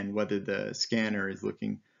is and whether the scanner is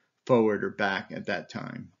looking forward or back at that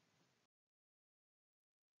time.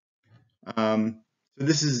 So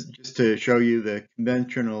this is just to show you the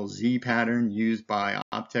conventional Z pattern used by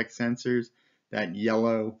Optech sensors. That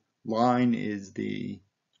yellow line is the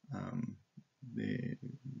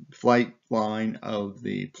flight line of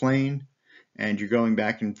the plane, and you're going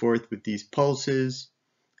back and forth with these pulses.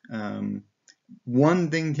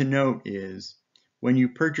 One thing to note is when you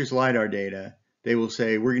purchase LiDAR data, they will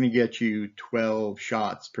say, we're going to get you 12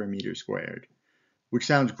 shots per meter squared, which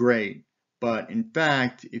sounds great. But in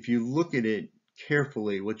fact, if you look at it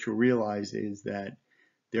carefully, what you'll realize is that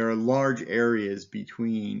there are large areas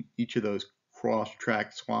between each of those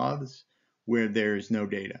cross-track swaths where there's no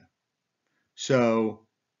data. So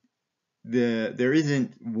there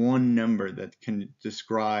isn't one number that can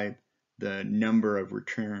describe the number of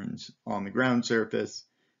returns on the ground surface.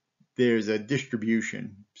 There's a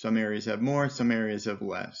distribution. Some areas have more, some areas have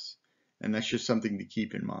less. And that's just something to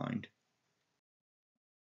keep in mind.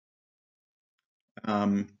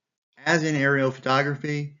 As in aerial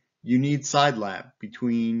photography, you need side lap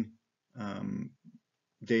between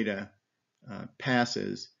data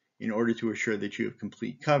passes in order to assure that you have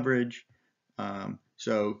complete coverage.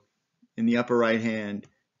 So in the upper right hand,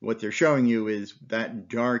 what they're showing you is that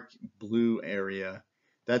dark blue area.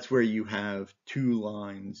 That's where you have two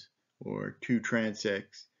lines or two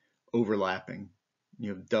transects overlapping. You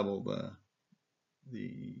have double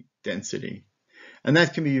the density. And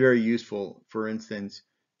that can be very useful, for instance,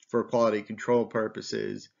 for quality control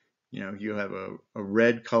purposes. You have a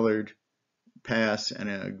red colored pass and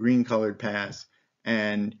a green colored pass,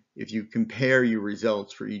 and if you compare your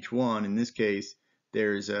results for each one, in this case,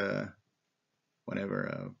 there's a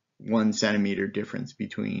 1 centimeter difference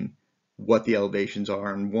between what the elevations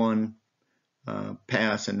are on one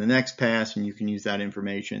pass and the next pass, and you can use that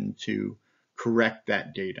information to correct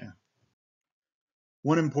that data.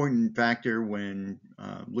 One important factor when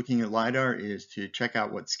looking at LiDAR is to check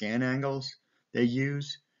out what scan angles they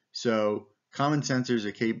use. So common sensors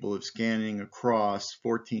are capable of scanning across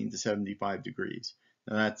 14 to 75 degrees.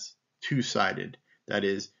 Now that's two-sided. That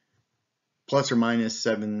is plus or minus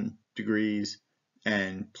 7 degrees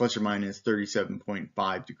and plus or minus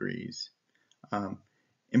 37.5 degrees.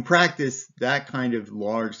 In practice, that kind of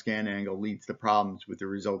large scan angle leads to problems with the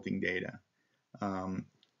resulting data.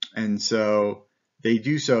 And so they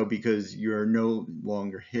do so because you're no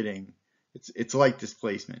longer hitting, it's like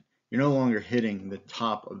displacement. You're no longer hitting the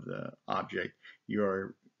top of the object.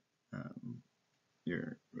 You're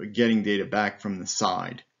getting data back from the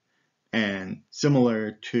side. And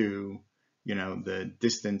similar to, the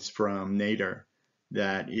distance from nadir,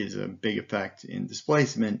 that is a big effect in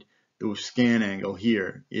displacement. The scan angle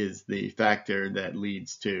here is the factor that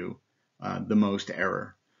leads to the most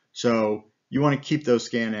error. So you want to keep those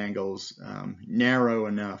scan angles narrow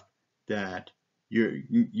enough that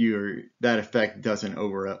that effect doesn't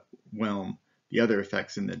overwhelm the other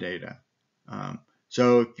effects in the data.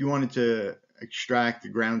 So if you wanted to extract the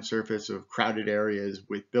ground surface of crowded areas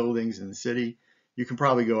with buildings in the city, you can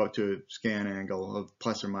probably go up to a scan angle of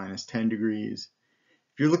plus or minus 10 degrees.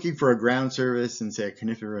 If you're looking for a ground surface in, say, a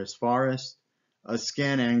coniferous forest, a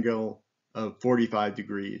scan angle of 45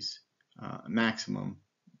 degrees maximum,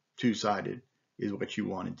 two-sided, is what you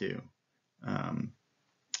want to do.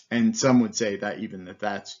 And some would say that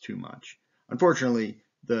that's too much. Unfortunately,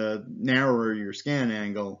 the narrower your scan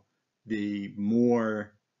angle, the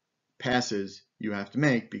more passes you have to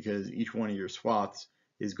make, because each one of your swaths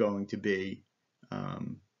is going to be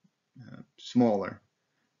smaller.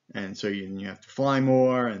 And so you have to fly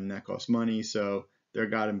more, and that costs money. So there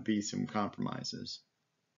got to be some compromises.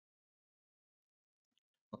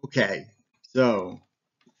 Okay, so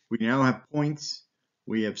we now have points.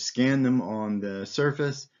 We have scanned them on the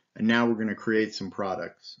surface, and now we're going to create some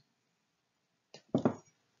products.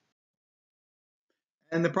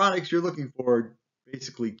 And the products you're looking for are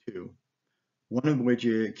basically two. One of which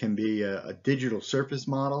can be a digital surface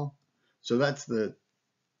model. So that's the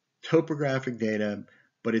topographic data,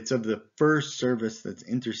 but it's of the first surface that's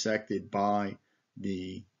intersected by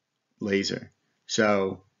the laser.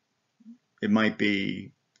 So it might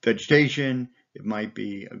be vegetation, it might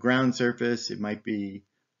be a ground surface, it might be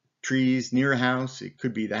trees near a house, it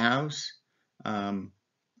could be the house,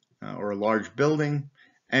 or a large building.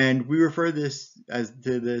 And we refer to this as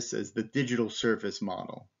the digital surface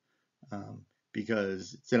model,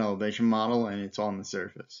 because it's an elevation model and it's on the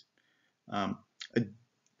surface.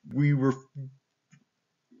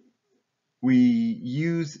 We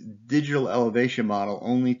use digital elevation model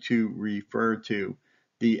only to refer to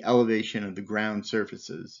the elevation of the ground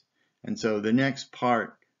surfaces. And so the next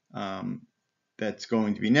part that's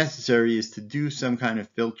going to be necessary is to do some kind of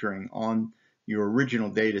filtering on your original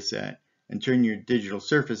data set and turn your digital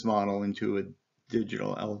surface model into a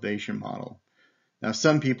digital elevation model. Now,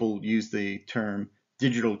 some people use the term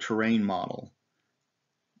digital terrain model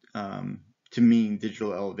to mean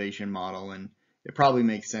digital elevation model, and it probably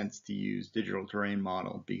makes sense to use digital terrain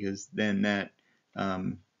model, because then that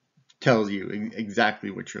tells you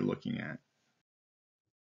exactly what you're looking at.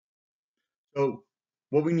 So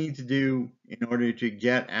what we need to do in order to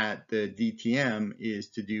get at the DTM is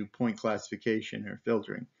to do point classification or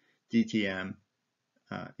filtering. DTM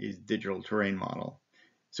is digital terrain model.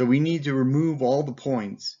 So we need to remove all the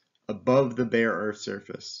points above the bare earth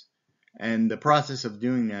surface. And the process of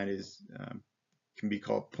doing that is can be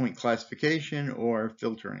called point classification or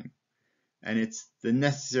filtering. And it's the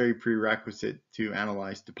necessary prerequisite to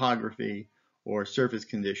analyze topography or surface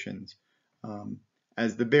conditions,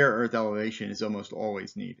 as the bare earth elevation is almost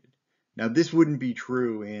always needed. Now, this wouldn't be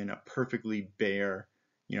true in a perfectly bare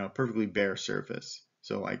surface,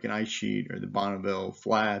 so like an ice sheet or the Bonneville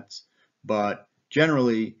Flats, but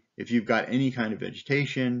generally, if you've got any kind of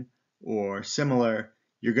vegetation or similar,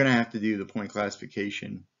 you're going to have to do the point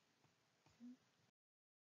classification.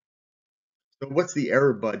 So what's the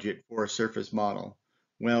error budget for a surface model?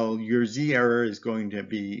 Well, your Z error is going to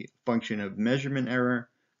be a function of measurement error,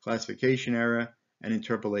 classification error, and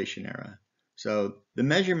interpolation error. So the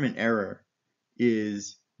measurement error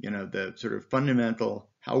is, the sort of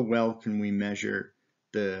fundamental, how well can we measure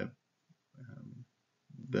the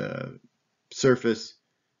surface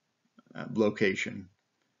location,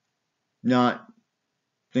 not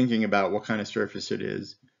thinking about what kind of surface it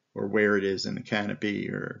is or where it is in the canopy,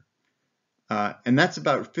 and that's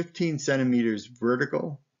about 15 centimeters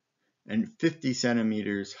vertical and 50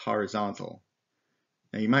 centimeters horizontal.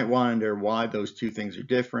 Now you might wonder why those two things are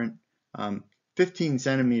different. 15 15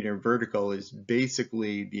 centimeter vertical is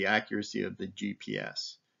basically the accuracy of the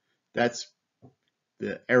GPS. That's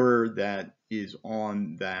the error that is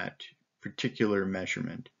on that particular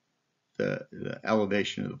measurement, the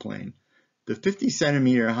elevation of the plane. The 50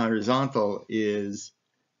 centimeter horizontal is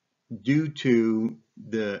due to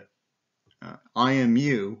the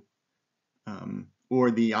IMU or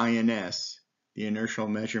the INS, the inertial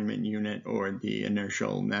measurement unit or the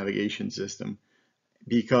inertial navigation system,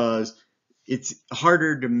 because it's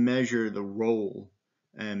harder to measure the roll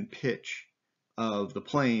and pitch of the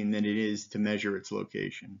plane than it is to measure its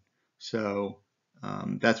location. So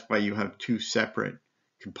that's why you have two separate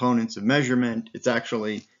components of measurement. It's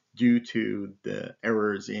actually due to the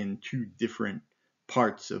errors in two different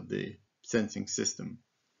parts of the sensing system.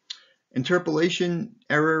 Interpolation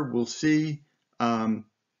error, we'll see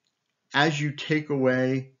as you take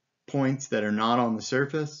away points that are not on the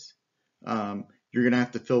surface, you're going to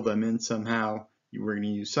have to fill them in somehow. We're going to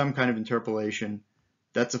use some kind of interpolation.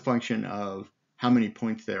 That's a function of how many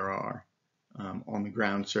points there are on the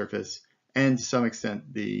ground surface and to some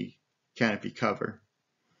extent the canopy cover.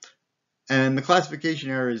 And the classification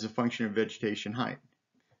error is a function of vegetation height.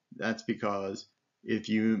 That's because if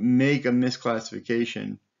you make a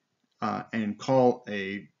misclassification and call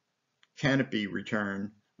a canopy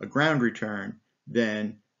return a ground return,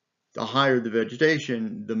 then the higher the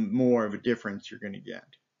vegetation, the more of a difference you're going to get,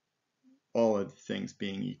 all of the things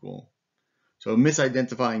being equal. So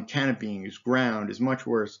misidentifying canopying as ground is much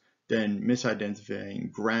worse than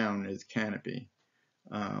misidentifying ground as canopy.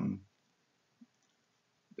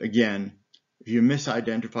 Again, if you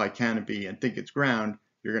misidentify canopy and think it's ground,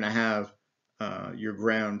 you're going to have your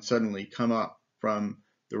ground suddenly come up from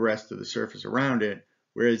the rest of the surface around it.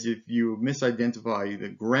 Whereas if you misidentify the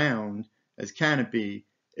ground as canopy,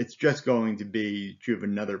 it's just going to be you have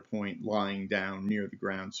another point lying down near the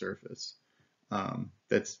ground surface.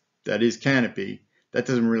 That is canopy. That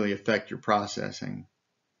doesn't really affect your processing.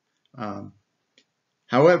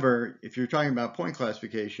 However, if you're talking about point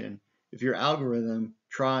classification, if your algorithm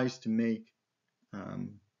tries to make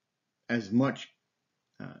as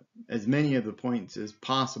many of the points as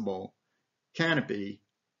possible canopy,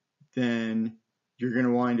 then you're going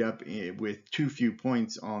to wind up with too few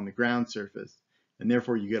points on the ground surface, and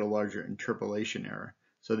therefore you get a larger interpolation error.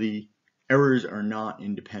 So the errors are not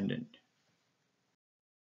independent.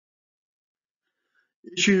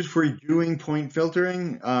 Issues for doing point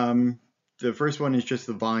filtering. The first one is just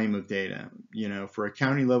the volume of data. You know, for a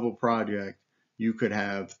county level project, you could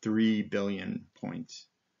have 3 billion points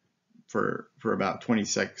for about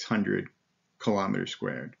 2,600 kilometers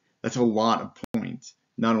squared. That's a lot of points,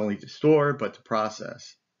 not only to store, but to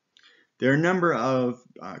process. There are a number of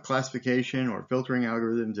classification or filtering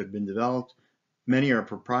algorithms that have been developed. Many are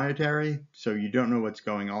proprietary, so you don't know what's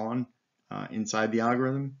going on inside the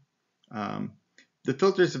algorithm. The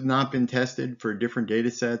filters have not been tested for different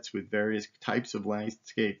data sets with various types of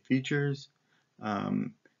landscape features.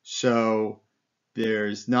 So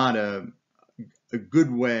there's not a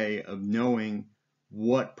good way of knowing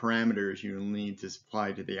what parameters you'll need to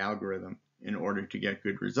supply to the algorithm in order to get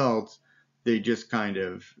good results. They just kind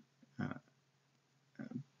of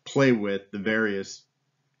play with the various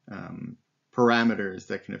parameters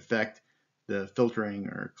that can affect the filtering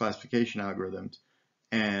or classification algorithms,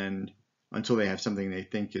 and until they have something they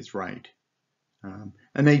think is right. And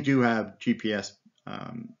they do have GPS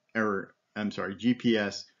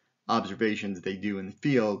GPS observations that they do in the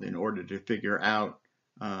field in order to figure out,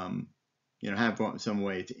 have some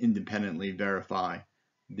way to independently verify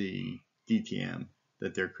the DTM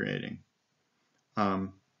that they're creating.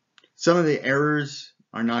 Some of the errors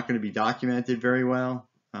are not going to be documented very well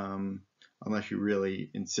unless you really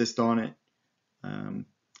insist on it.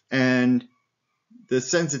 And the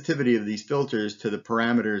sensitivity of these filters to the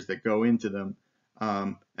parameters that go into them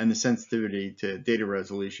and the sensitivity to data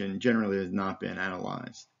resolution generally has not been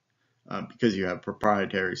analyzed because you have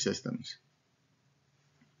proprietary systems.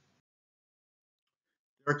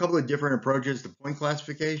 There are a couple of different approaches to point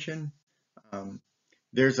classification.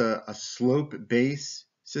 There's a slope base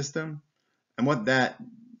system, and what that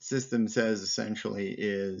system says essentially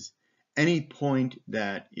is any point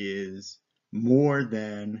that is more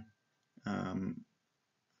than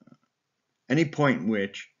any point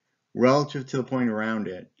which, relative to the point around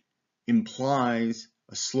it, implies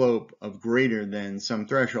a slope of greater than some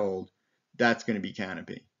threshold, that's going to be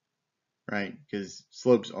canopy, right? Because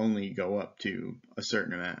slopes only go up to a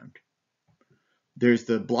certain amount. There's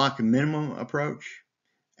the block minimum approach,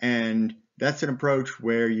 and that's an approach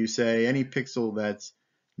where you say any pixel that's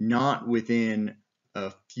not within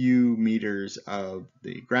a few meters of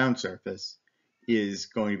the ground surface is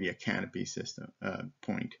going to be a canopy system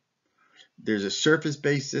point. There's a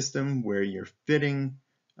surface-based system where you're fitting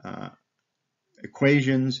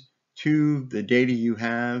equations to the data you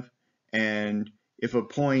have, and if a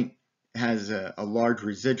point has a large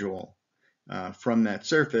residual from that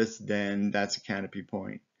surface, then that's a canopy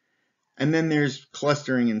point. And then there's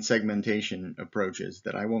clustering and segmentation approaches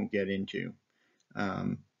that I won't get into.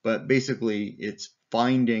 But basically, it's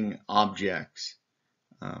finding objects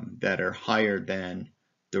that are higher than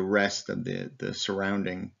the rest of the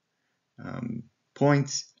surrounding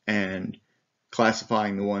points and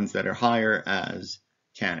classifying the ones that are higher as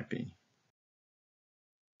canopy.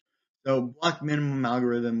 So block minimum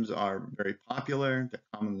algorithms are very popular, they're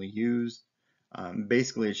commonly used.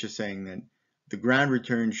 Basically, it's just saying that the ground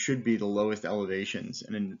return should be the lowest elevations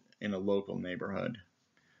in a local neighborhood.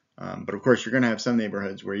 But of course, you're going to have some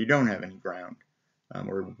neighborhoods where you don't have any ground,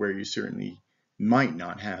 or where you certainly might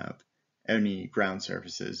not have any ground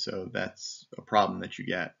surfaces, so that's a problem that you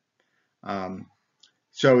get.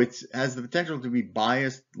 So it has the potential to be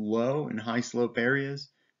biased low in high slope areas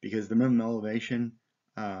because the minimum elevation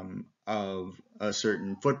of a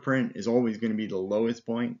certain footprint is always going to be the lowest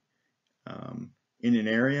point in an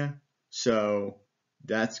area. So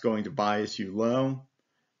that's going to bias you low.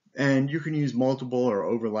 And you can use multiple or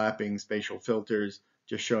overlapping spatial filters,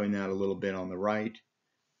 just showing that a little bit on the right.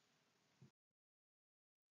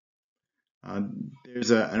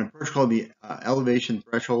 There's an approach called the elevation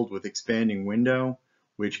threshold with expanding window,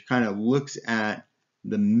 which kind of looks at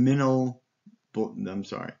the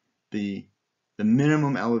the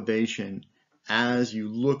minimum elevation as you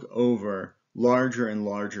look over larger and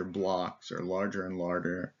larger blocks or larger and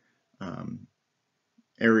larger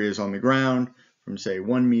areas on the ground, from say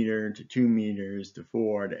 1 meter to 2 meters to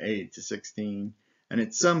 4 to 8 to 16, and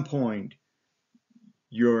at some point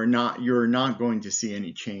you're not going to see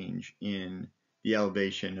any change in the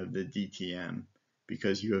elevation of the DTM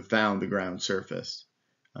because you have found the ground surface.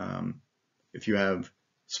 If you have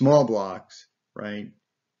small blocks, right,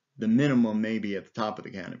 the minimum may be at the top of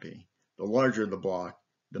the canopy. The larger the block,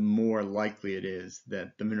 the more likely it is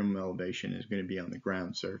that the minimum elevation is going to be on the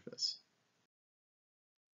ground surface.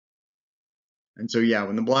 And so, yeah,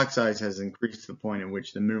 when the block size has increased to the point at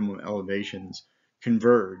which the minimum elevations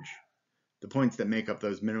converge, the points that make up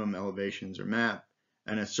those minimum elevations are mapped,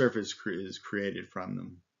 and a surface is created from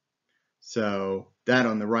them. So that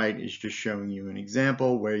on the right is just showing you an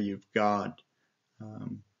example where you've got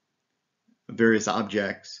various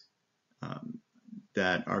objects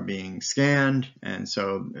that are being scanned, and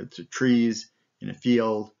so it's trees in a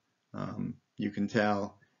field, you can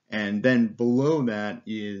tell, and then below that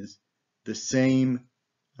is the same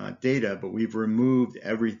data, but we've removed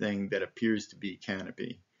everything that appears to be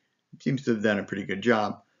canopy. It seems to have done a pretty good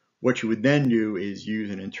job. What you would then do is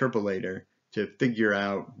use an interpolator to figure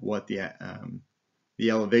out what the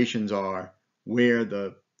elevations are where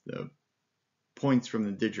the points from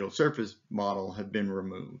the digital surface model have been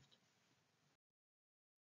removed.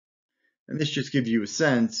 And this just gives you a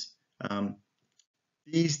sense.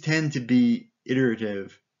 These tend to be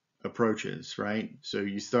iterative approaches, right? So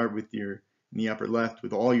you start with in the upper left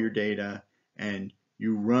with all your data, and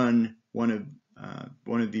you run one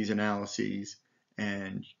of these analyses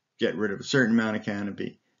and get rid of a certain amount of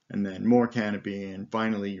canopy, and then more canopy, and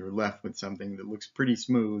finally you're left with something that looks pretty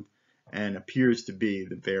smooth and appears to be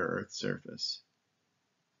the bare Earth surface.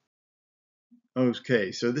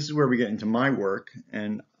 Okay, so this is where we get into my work,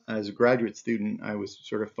 and as a graduate student, I was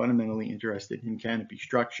sort of fundamentally interested in canopy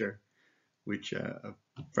structure, which a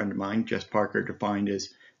friend of mine, Jess Parker, defined as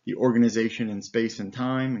the organization in space and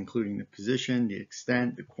time, including the position, the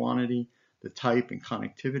extent, the quantity, the type, and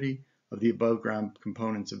connectivity of the above ground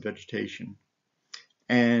components of vegetation.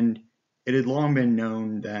 And it had long been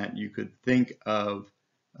known that you could think of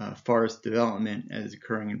forest development as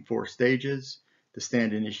occurring in 4 stages. The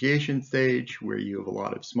stand initiation stage, where you have a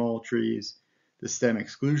lot of small trees. The stem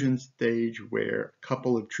exclusion stage, where a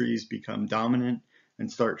couple of trees become dominant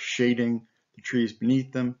and start shading the trees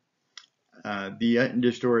beneath them. The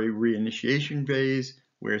understory reinitiation phase,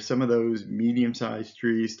 where some of those medium-sized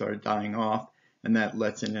trees start dying off, and that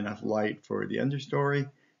lets in enough light for the understory.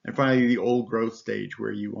 And finally, the old growth stage,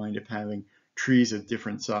 where you wind up having trees of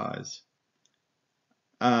different size.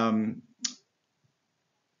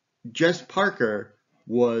 Jess Parker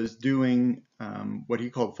was doing what he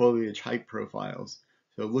called foliage height profiles.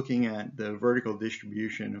 So looking at the vertical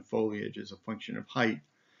distribution of foliage as a function of height.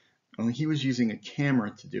 Only he was using a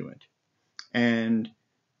camera to do it. And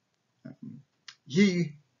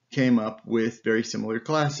he came up with very similar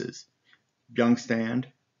classes. Young stand,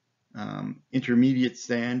 intermediate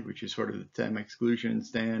stand, which is sort of the stem exclusion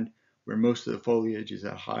stand, where most of the foliage is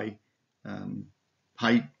at high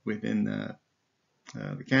height within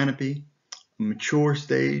the canopy. A mature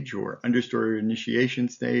stage or understory initiation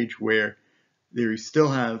stage where they still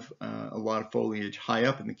have a lot of foliage high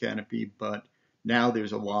up in the canopy, but now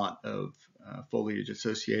there's a lot of foliage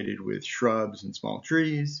associated with shrubs and small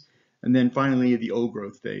trees. And then finally the old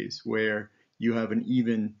growth phase where you have an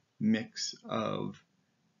even mix of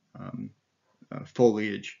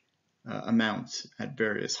foliage amounts at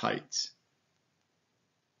various heights.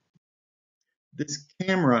 This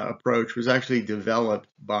camera approach was actually developed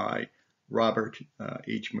by Robert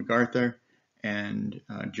H. MacArthur and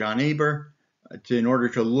John Aber in order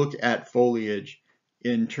to look at foliage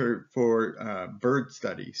for bird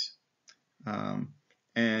studies.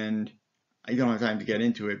 And I don't have time to get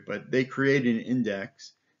into it, but they created an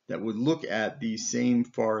index that would look at these same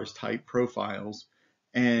forest height profiles,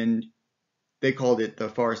 and they called it the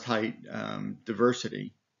forest height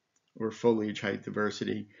diversity or foliage height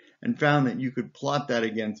diversity, and found that you could plot that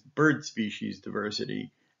against bird species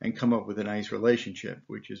diversity and come up with a nice relationship,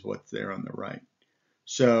 which is what's there on the right.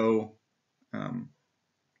 So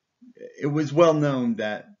it was well known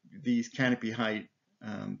that these canopy height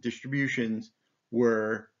distributions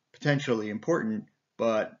were potentially important,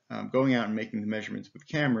 but going out and making the measurements with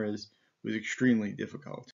cameras was extremely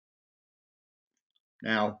difficult.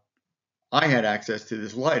 Now, I had access to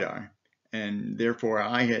this lidar, and therefore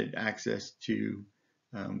I had access to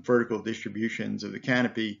vertical distributions of the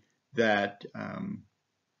canopy that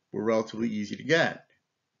were relatively easy to get.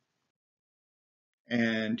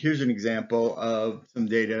 And here's an example of some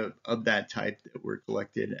data of that type that were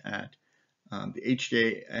collected at the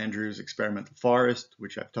H.J. Andrews Experimental Forest,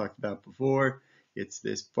 which I've talked about before. It's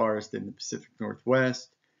this forest in the Pacific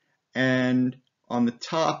Northwest. And on the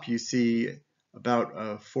top, you see about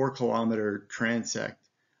a 4-kilometer transect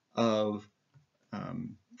of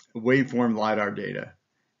waveform LiDAR data.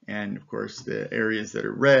 And of course, the areas that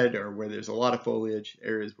are red are where there's a lot of foliage,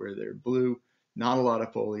 areas where they're blue, not a lot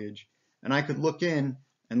of foliage. And I could look in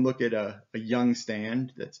and look at a young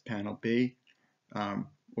stand, that's panel B,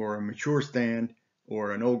 or a mature stand,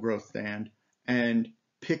 or an old growth stand, and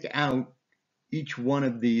pick out each one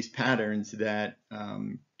of these patterns that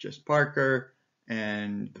Just Parker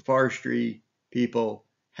and the forestry people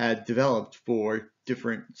had developed for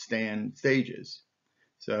different stand stages.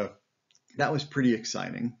 So that was pretty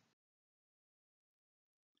exciting.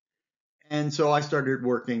 And so I started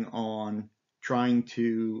working on trying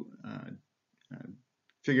to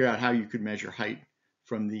figure out how you could measure height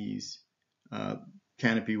from these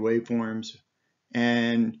canopy waveforms,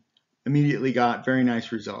 and immediately got very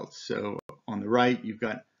nice results. So on the right, you've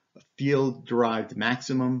got a field-derived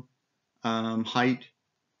maximum height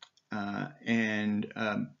and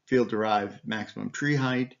field-derived maximum tree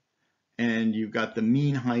height, and you've got the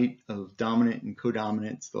mean height of dominant and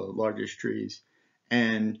codominants, the largest trees,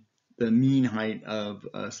 and the mean height of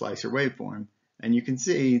a slicer waveform. And you can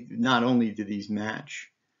see not only do these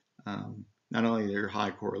match, not only there's high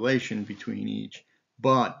correlation between each,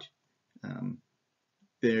 but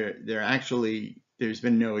there's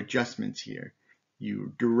been no adjustments here.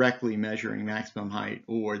 You're directly measuring maximum height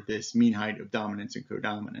or this mean height of dominance and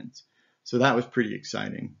codominance. So that was pretty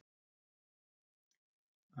exciting.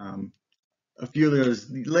 A few years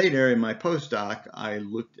later in my postdoc, I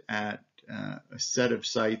looked at a set of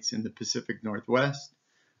sites in the Pacific Northwest,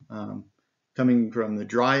 coming from the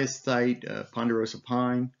driest site, Ponderosa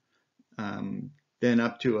Pine, then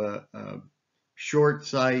up to a short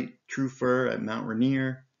site, True Fir at Mount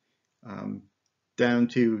Rainier, down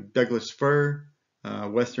to Douglas Fir,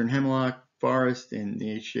 Western Hemlock Forest in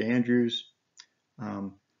the H.J. Andrews,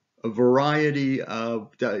 a variety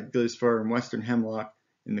of Douglas Fir and Western Hemlock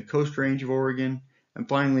in the Coast Range of Oregon, and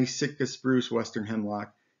finally Sitka Spruce Western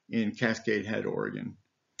Hemlock in Cascade Head, Oregon.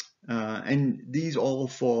 And these all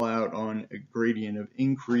fall out on a gradient of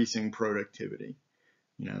increasing productivity.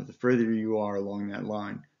 You know, the further you are along that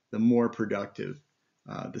line, the more productive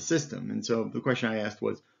the system. And so the question I asked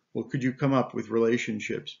was, well, could you come up with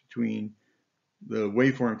relationships between the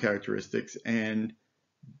waveform characteristics and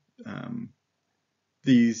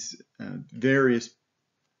these various,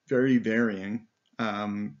 very varying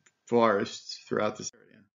forests throughout this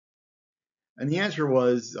area? And the answer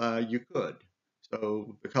was you could.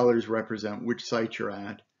 So the colors represent which site you're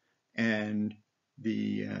at, and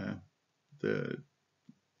there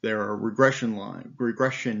are regression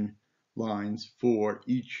lines for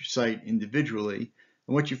each site individually.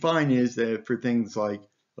 And what you find is that for things like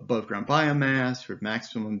above ground biomass, or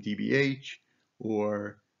maximum DBH,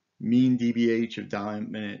 or mean DBH of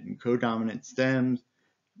dominant and codominant stems,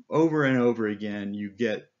 over and over again, you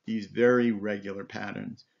get these very regular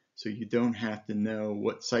patterns. so you don't have to know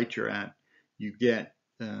what site you're at. You get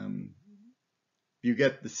the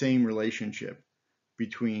same relationship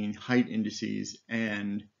between height indices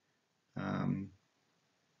and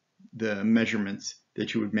the measurements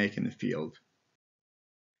that you would make in the field.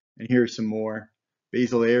 And here are some more.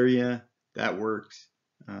 Basal area, that works.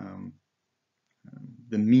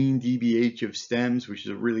 The mean DBH of stems, which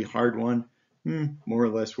is a really hard one, more or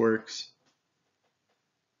less works.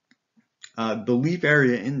 The leaf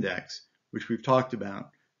area index, which we've talked about,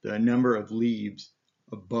 the number of leaves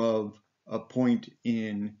above a point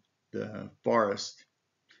in the forest.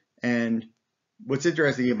 And what's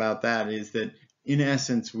interesting about that is that in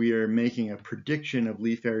essence, we are making a prediction of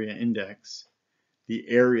leaf area index, the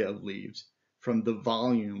area of leaves, from the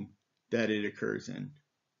volume that it occurs in.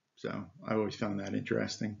 So I always found that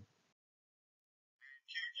interesting.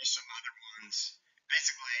 Here are just some other ones.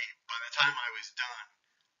 Basically, by the time I was done,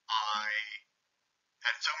 I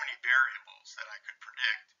had so many variables that I could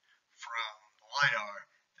predict from the lidar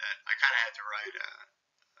that I kind of had to write a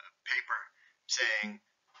paper saying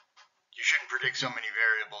you shouldn't predict so many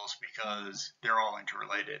variables because they're all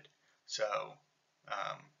interrelated. So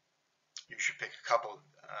you should pick a couple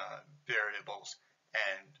variables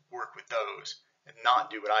and work with those and not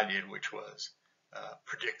do what I did, which was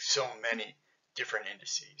predict so many different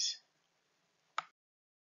indices.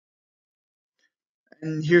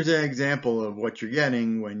 And here's an example of what you're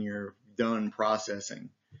getting when you're done processing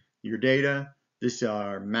your data. These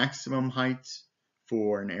are maximum heights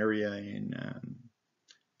for an area in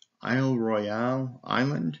Isle Royale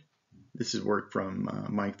Island. This is work from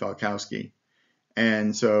Mike Falkowski.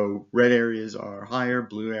 And so red areas are higher,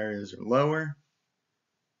 blue areas are lower.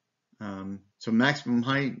 So maximum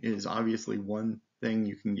height is obviously one thing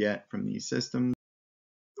you can get from these systems.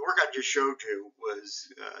 The work I just showed you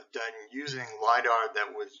was done using LiDAR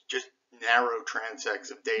that was just narrow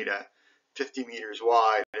transects of data, 50 meters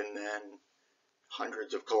wide and then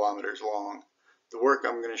hundreds of kilometers long. The work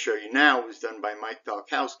I'm going to show you now was done by Mike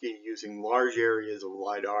Falkowski using large areas of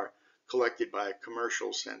LiDAR collected by a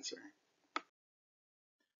commercial sensor.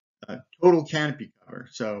 Total canopy cover.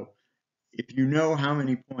 So if you know how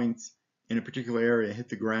many points in a particular area hit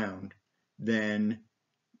the ground, then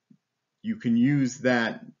you can use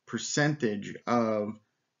that percentage of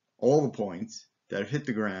all the points that have hit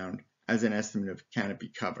the ground as an estimate of canopy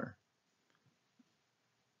cover.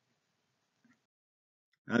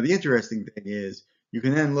 Now, the interesting thing is you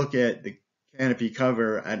can then look at the canopy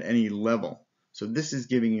cover at any level. So this is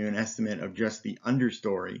giving you an estimate of just the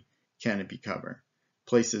understory canopy cover,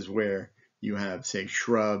 places where you have, say,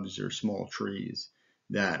 shrubs or small trees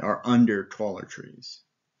that are under taller trees.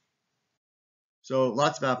 So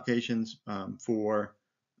lots of applications for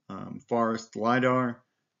forest LiDAR,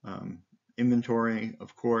 inventory,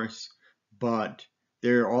 of course, but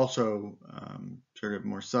there are also sort of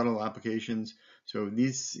more subtle applications. So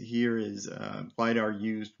this here is LiDAR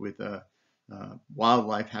used with a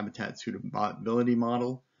wildlife habitat suitability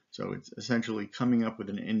model. So it's essentially coming up with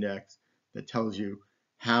an index that tells you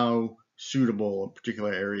how suitable a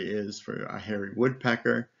particular area is for a hairy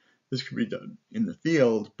woodpecker. This could be done in the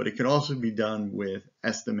field, but it can also be done with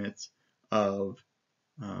estimates of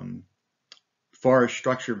forest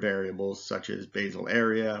structure variables such as basal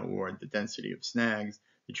area or the density of snags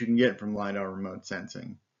that you can get from LiDAR remote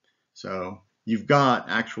sensing. So you've got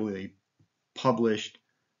actually published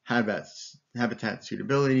habitat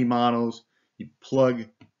suitability models. You plug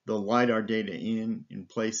the LiDAR data in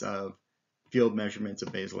place of field measurements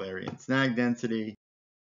of basal area and snag density,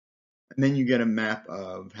 and then you get a map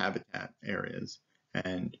of habitat areas,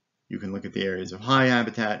 and you can look at the areas of high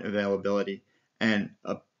habitat availability, and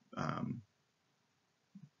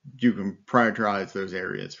you can prioritize those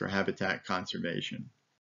areas for habitat conservation.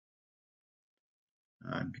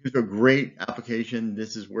 Here's a great application.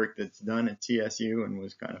 This is work that's done at CSU and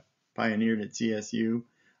was kind of pioneered at CSU.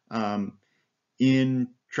 In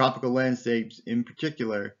tropical landscapes in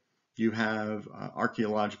particular, you have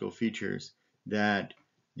archaeological features that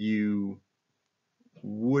you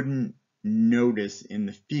wouldn't notice in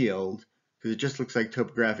the field because it just looks like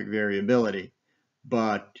topographic variability,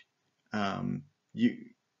 but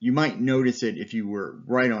you might notice it if you were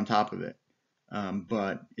right on top of it,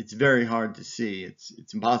 but it's very hard to see.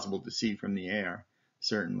 It's impossible to see from the air,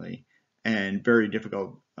 certainly, and very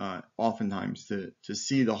difficult oftentimes to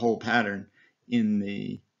see the whole pattern in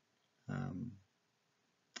the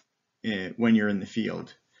when you're in the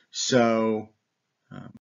field. So,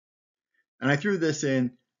 and I threw this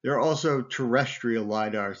in. There are also terrestrial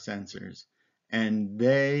LiDAR sensors, and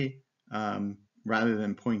they, rather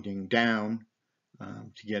than pointing down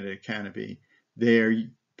to get at a canopy, they're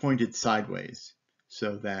pointed sideways.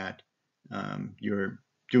 so that you're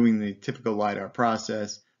doing the typical lidar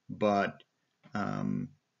process, but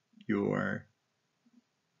you're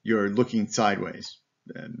looking sideways.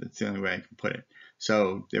 That's the only way I can put it.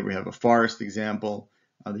 So there we have a forest example.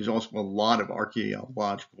 There's also a lot of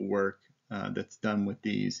archaeological work that's done with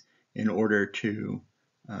these in order to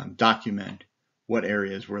document what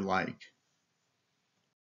areas were like.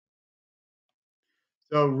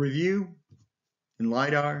 So review in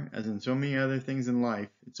lidar, as in so many other things in life,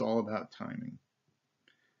 it's all about timing.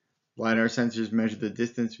 LiDAR sensors measure the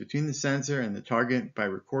distance between the sensor and the target by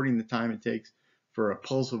recording the time it takes for a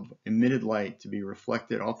pulse of emitted light to be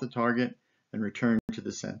reflected off the target and returned to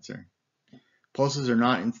the sensor. Pulses are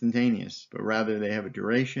not instantaneous, but rather they have a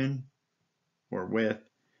duration, or width,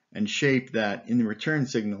 and shape that in the return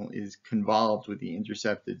signal is convolved with the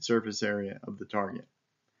intercepted surface area of the target.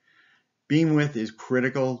 Beam width is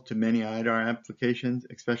critical to many lidar applications,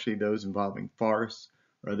 especially those involving forests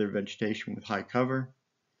or other vegetation with high cover.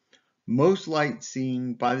 Most light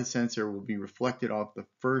seen by the sensor will be reflected off the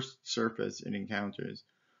first surface it encounters.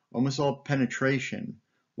 Almost all penetration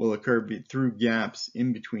will occur through gaps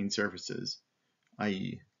in between surfaces,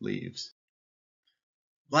 i.e. leaves.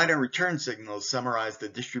 LiDAR return signals summarize the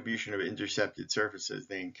distribution of intercepted surfaces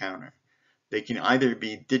they encounter. They can either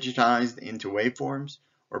be digitized into waveforms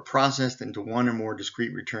or processed into one or more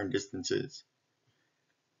discrete return distances.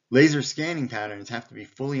 Laser scanning patterns have to be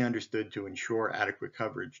fully understood to ensure adequate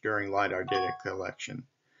coverage during LiDAR data collection.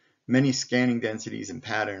 Many scanning densities and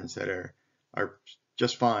patterns that are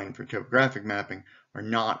just fine for topographic mapping are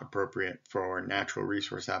not appropriate for natural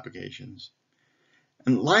resource applications.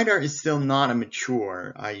 And LiDAR is still not a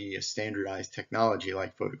mature, i.e. a standardized technology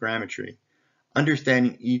like photogrammetry.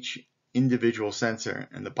 Understanding each individual sensor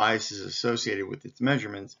and the biases associated with its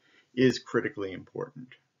measurements is critically important.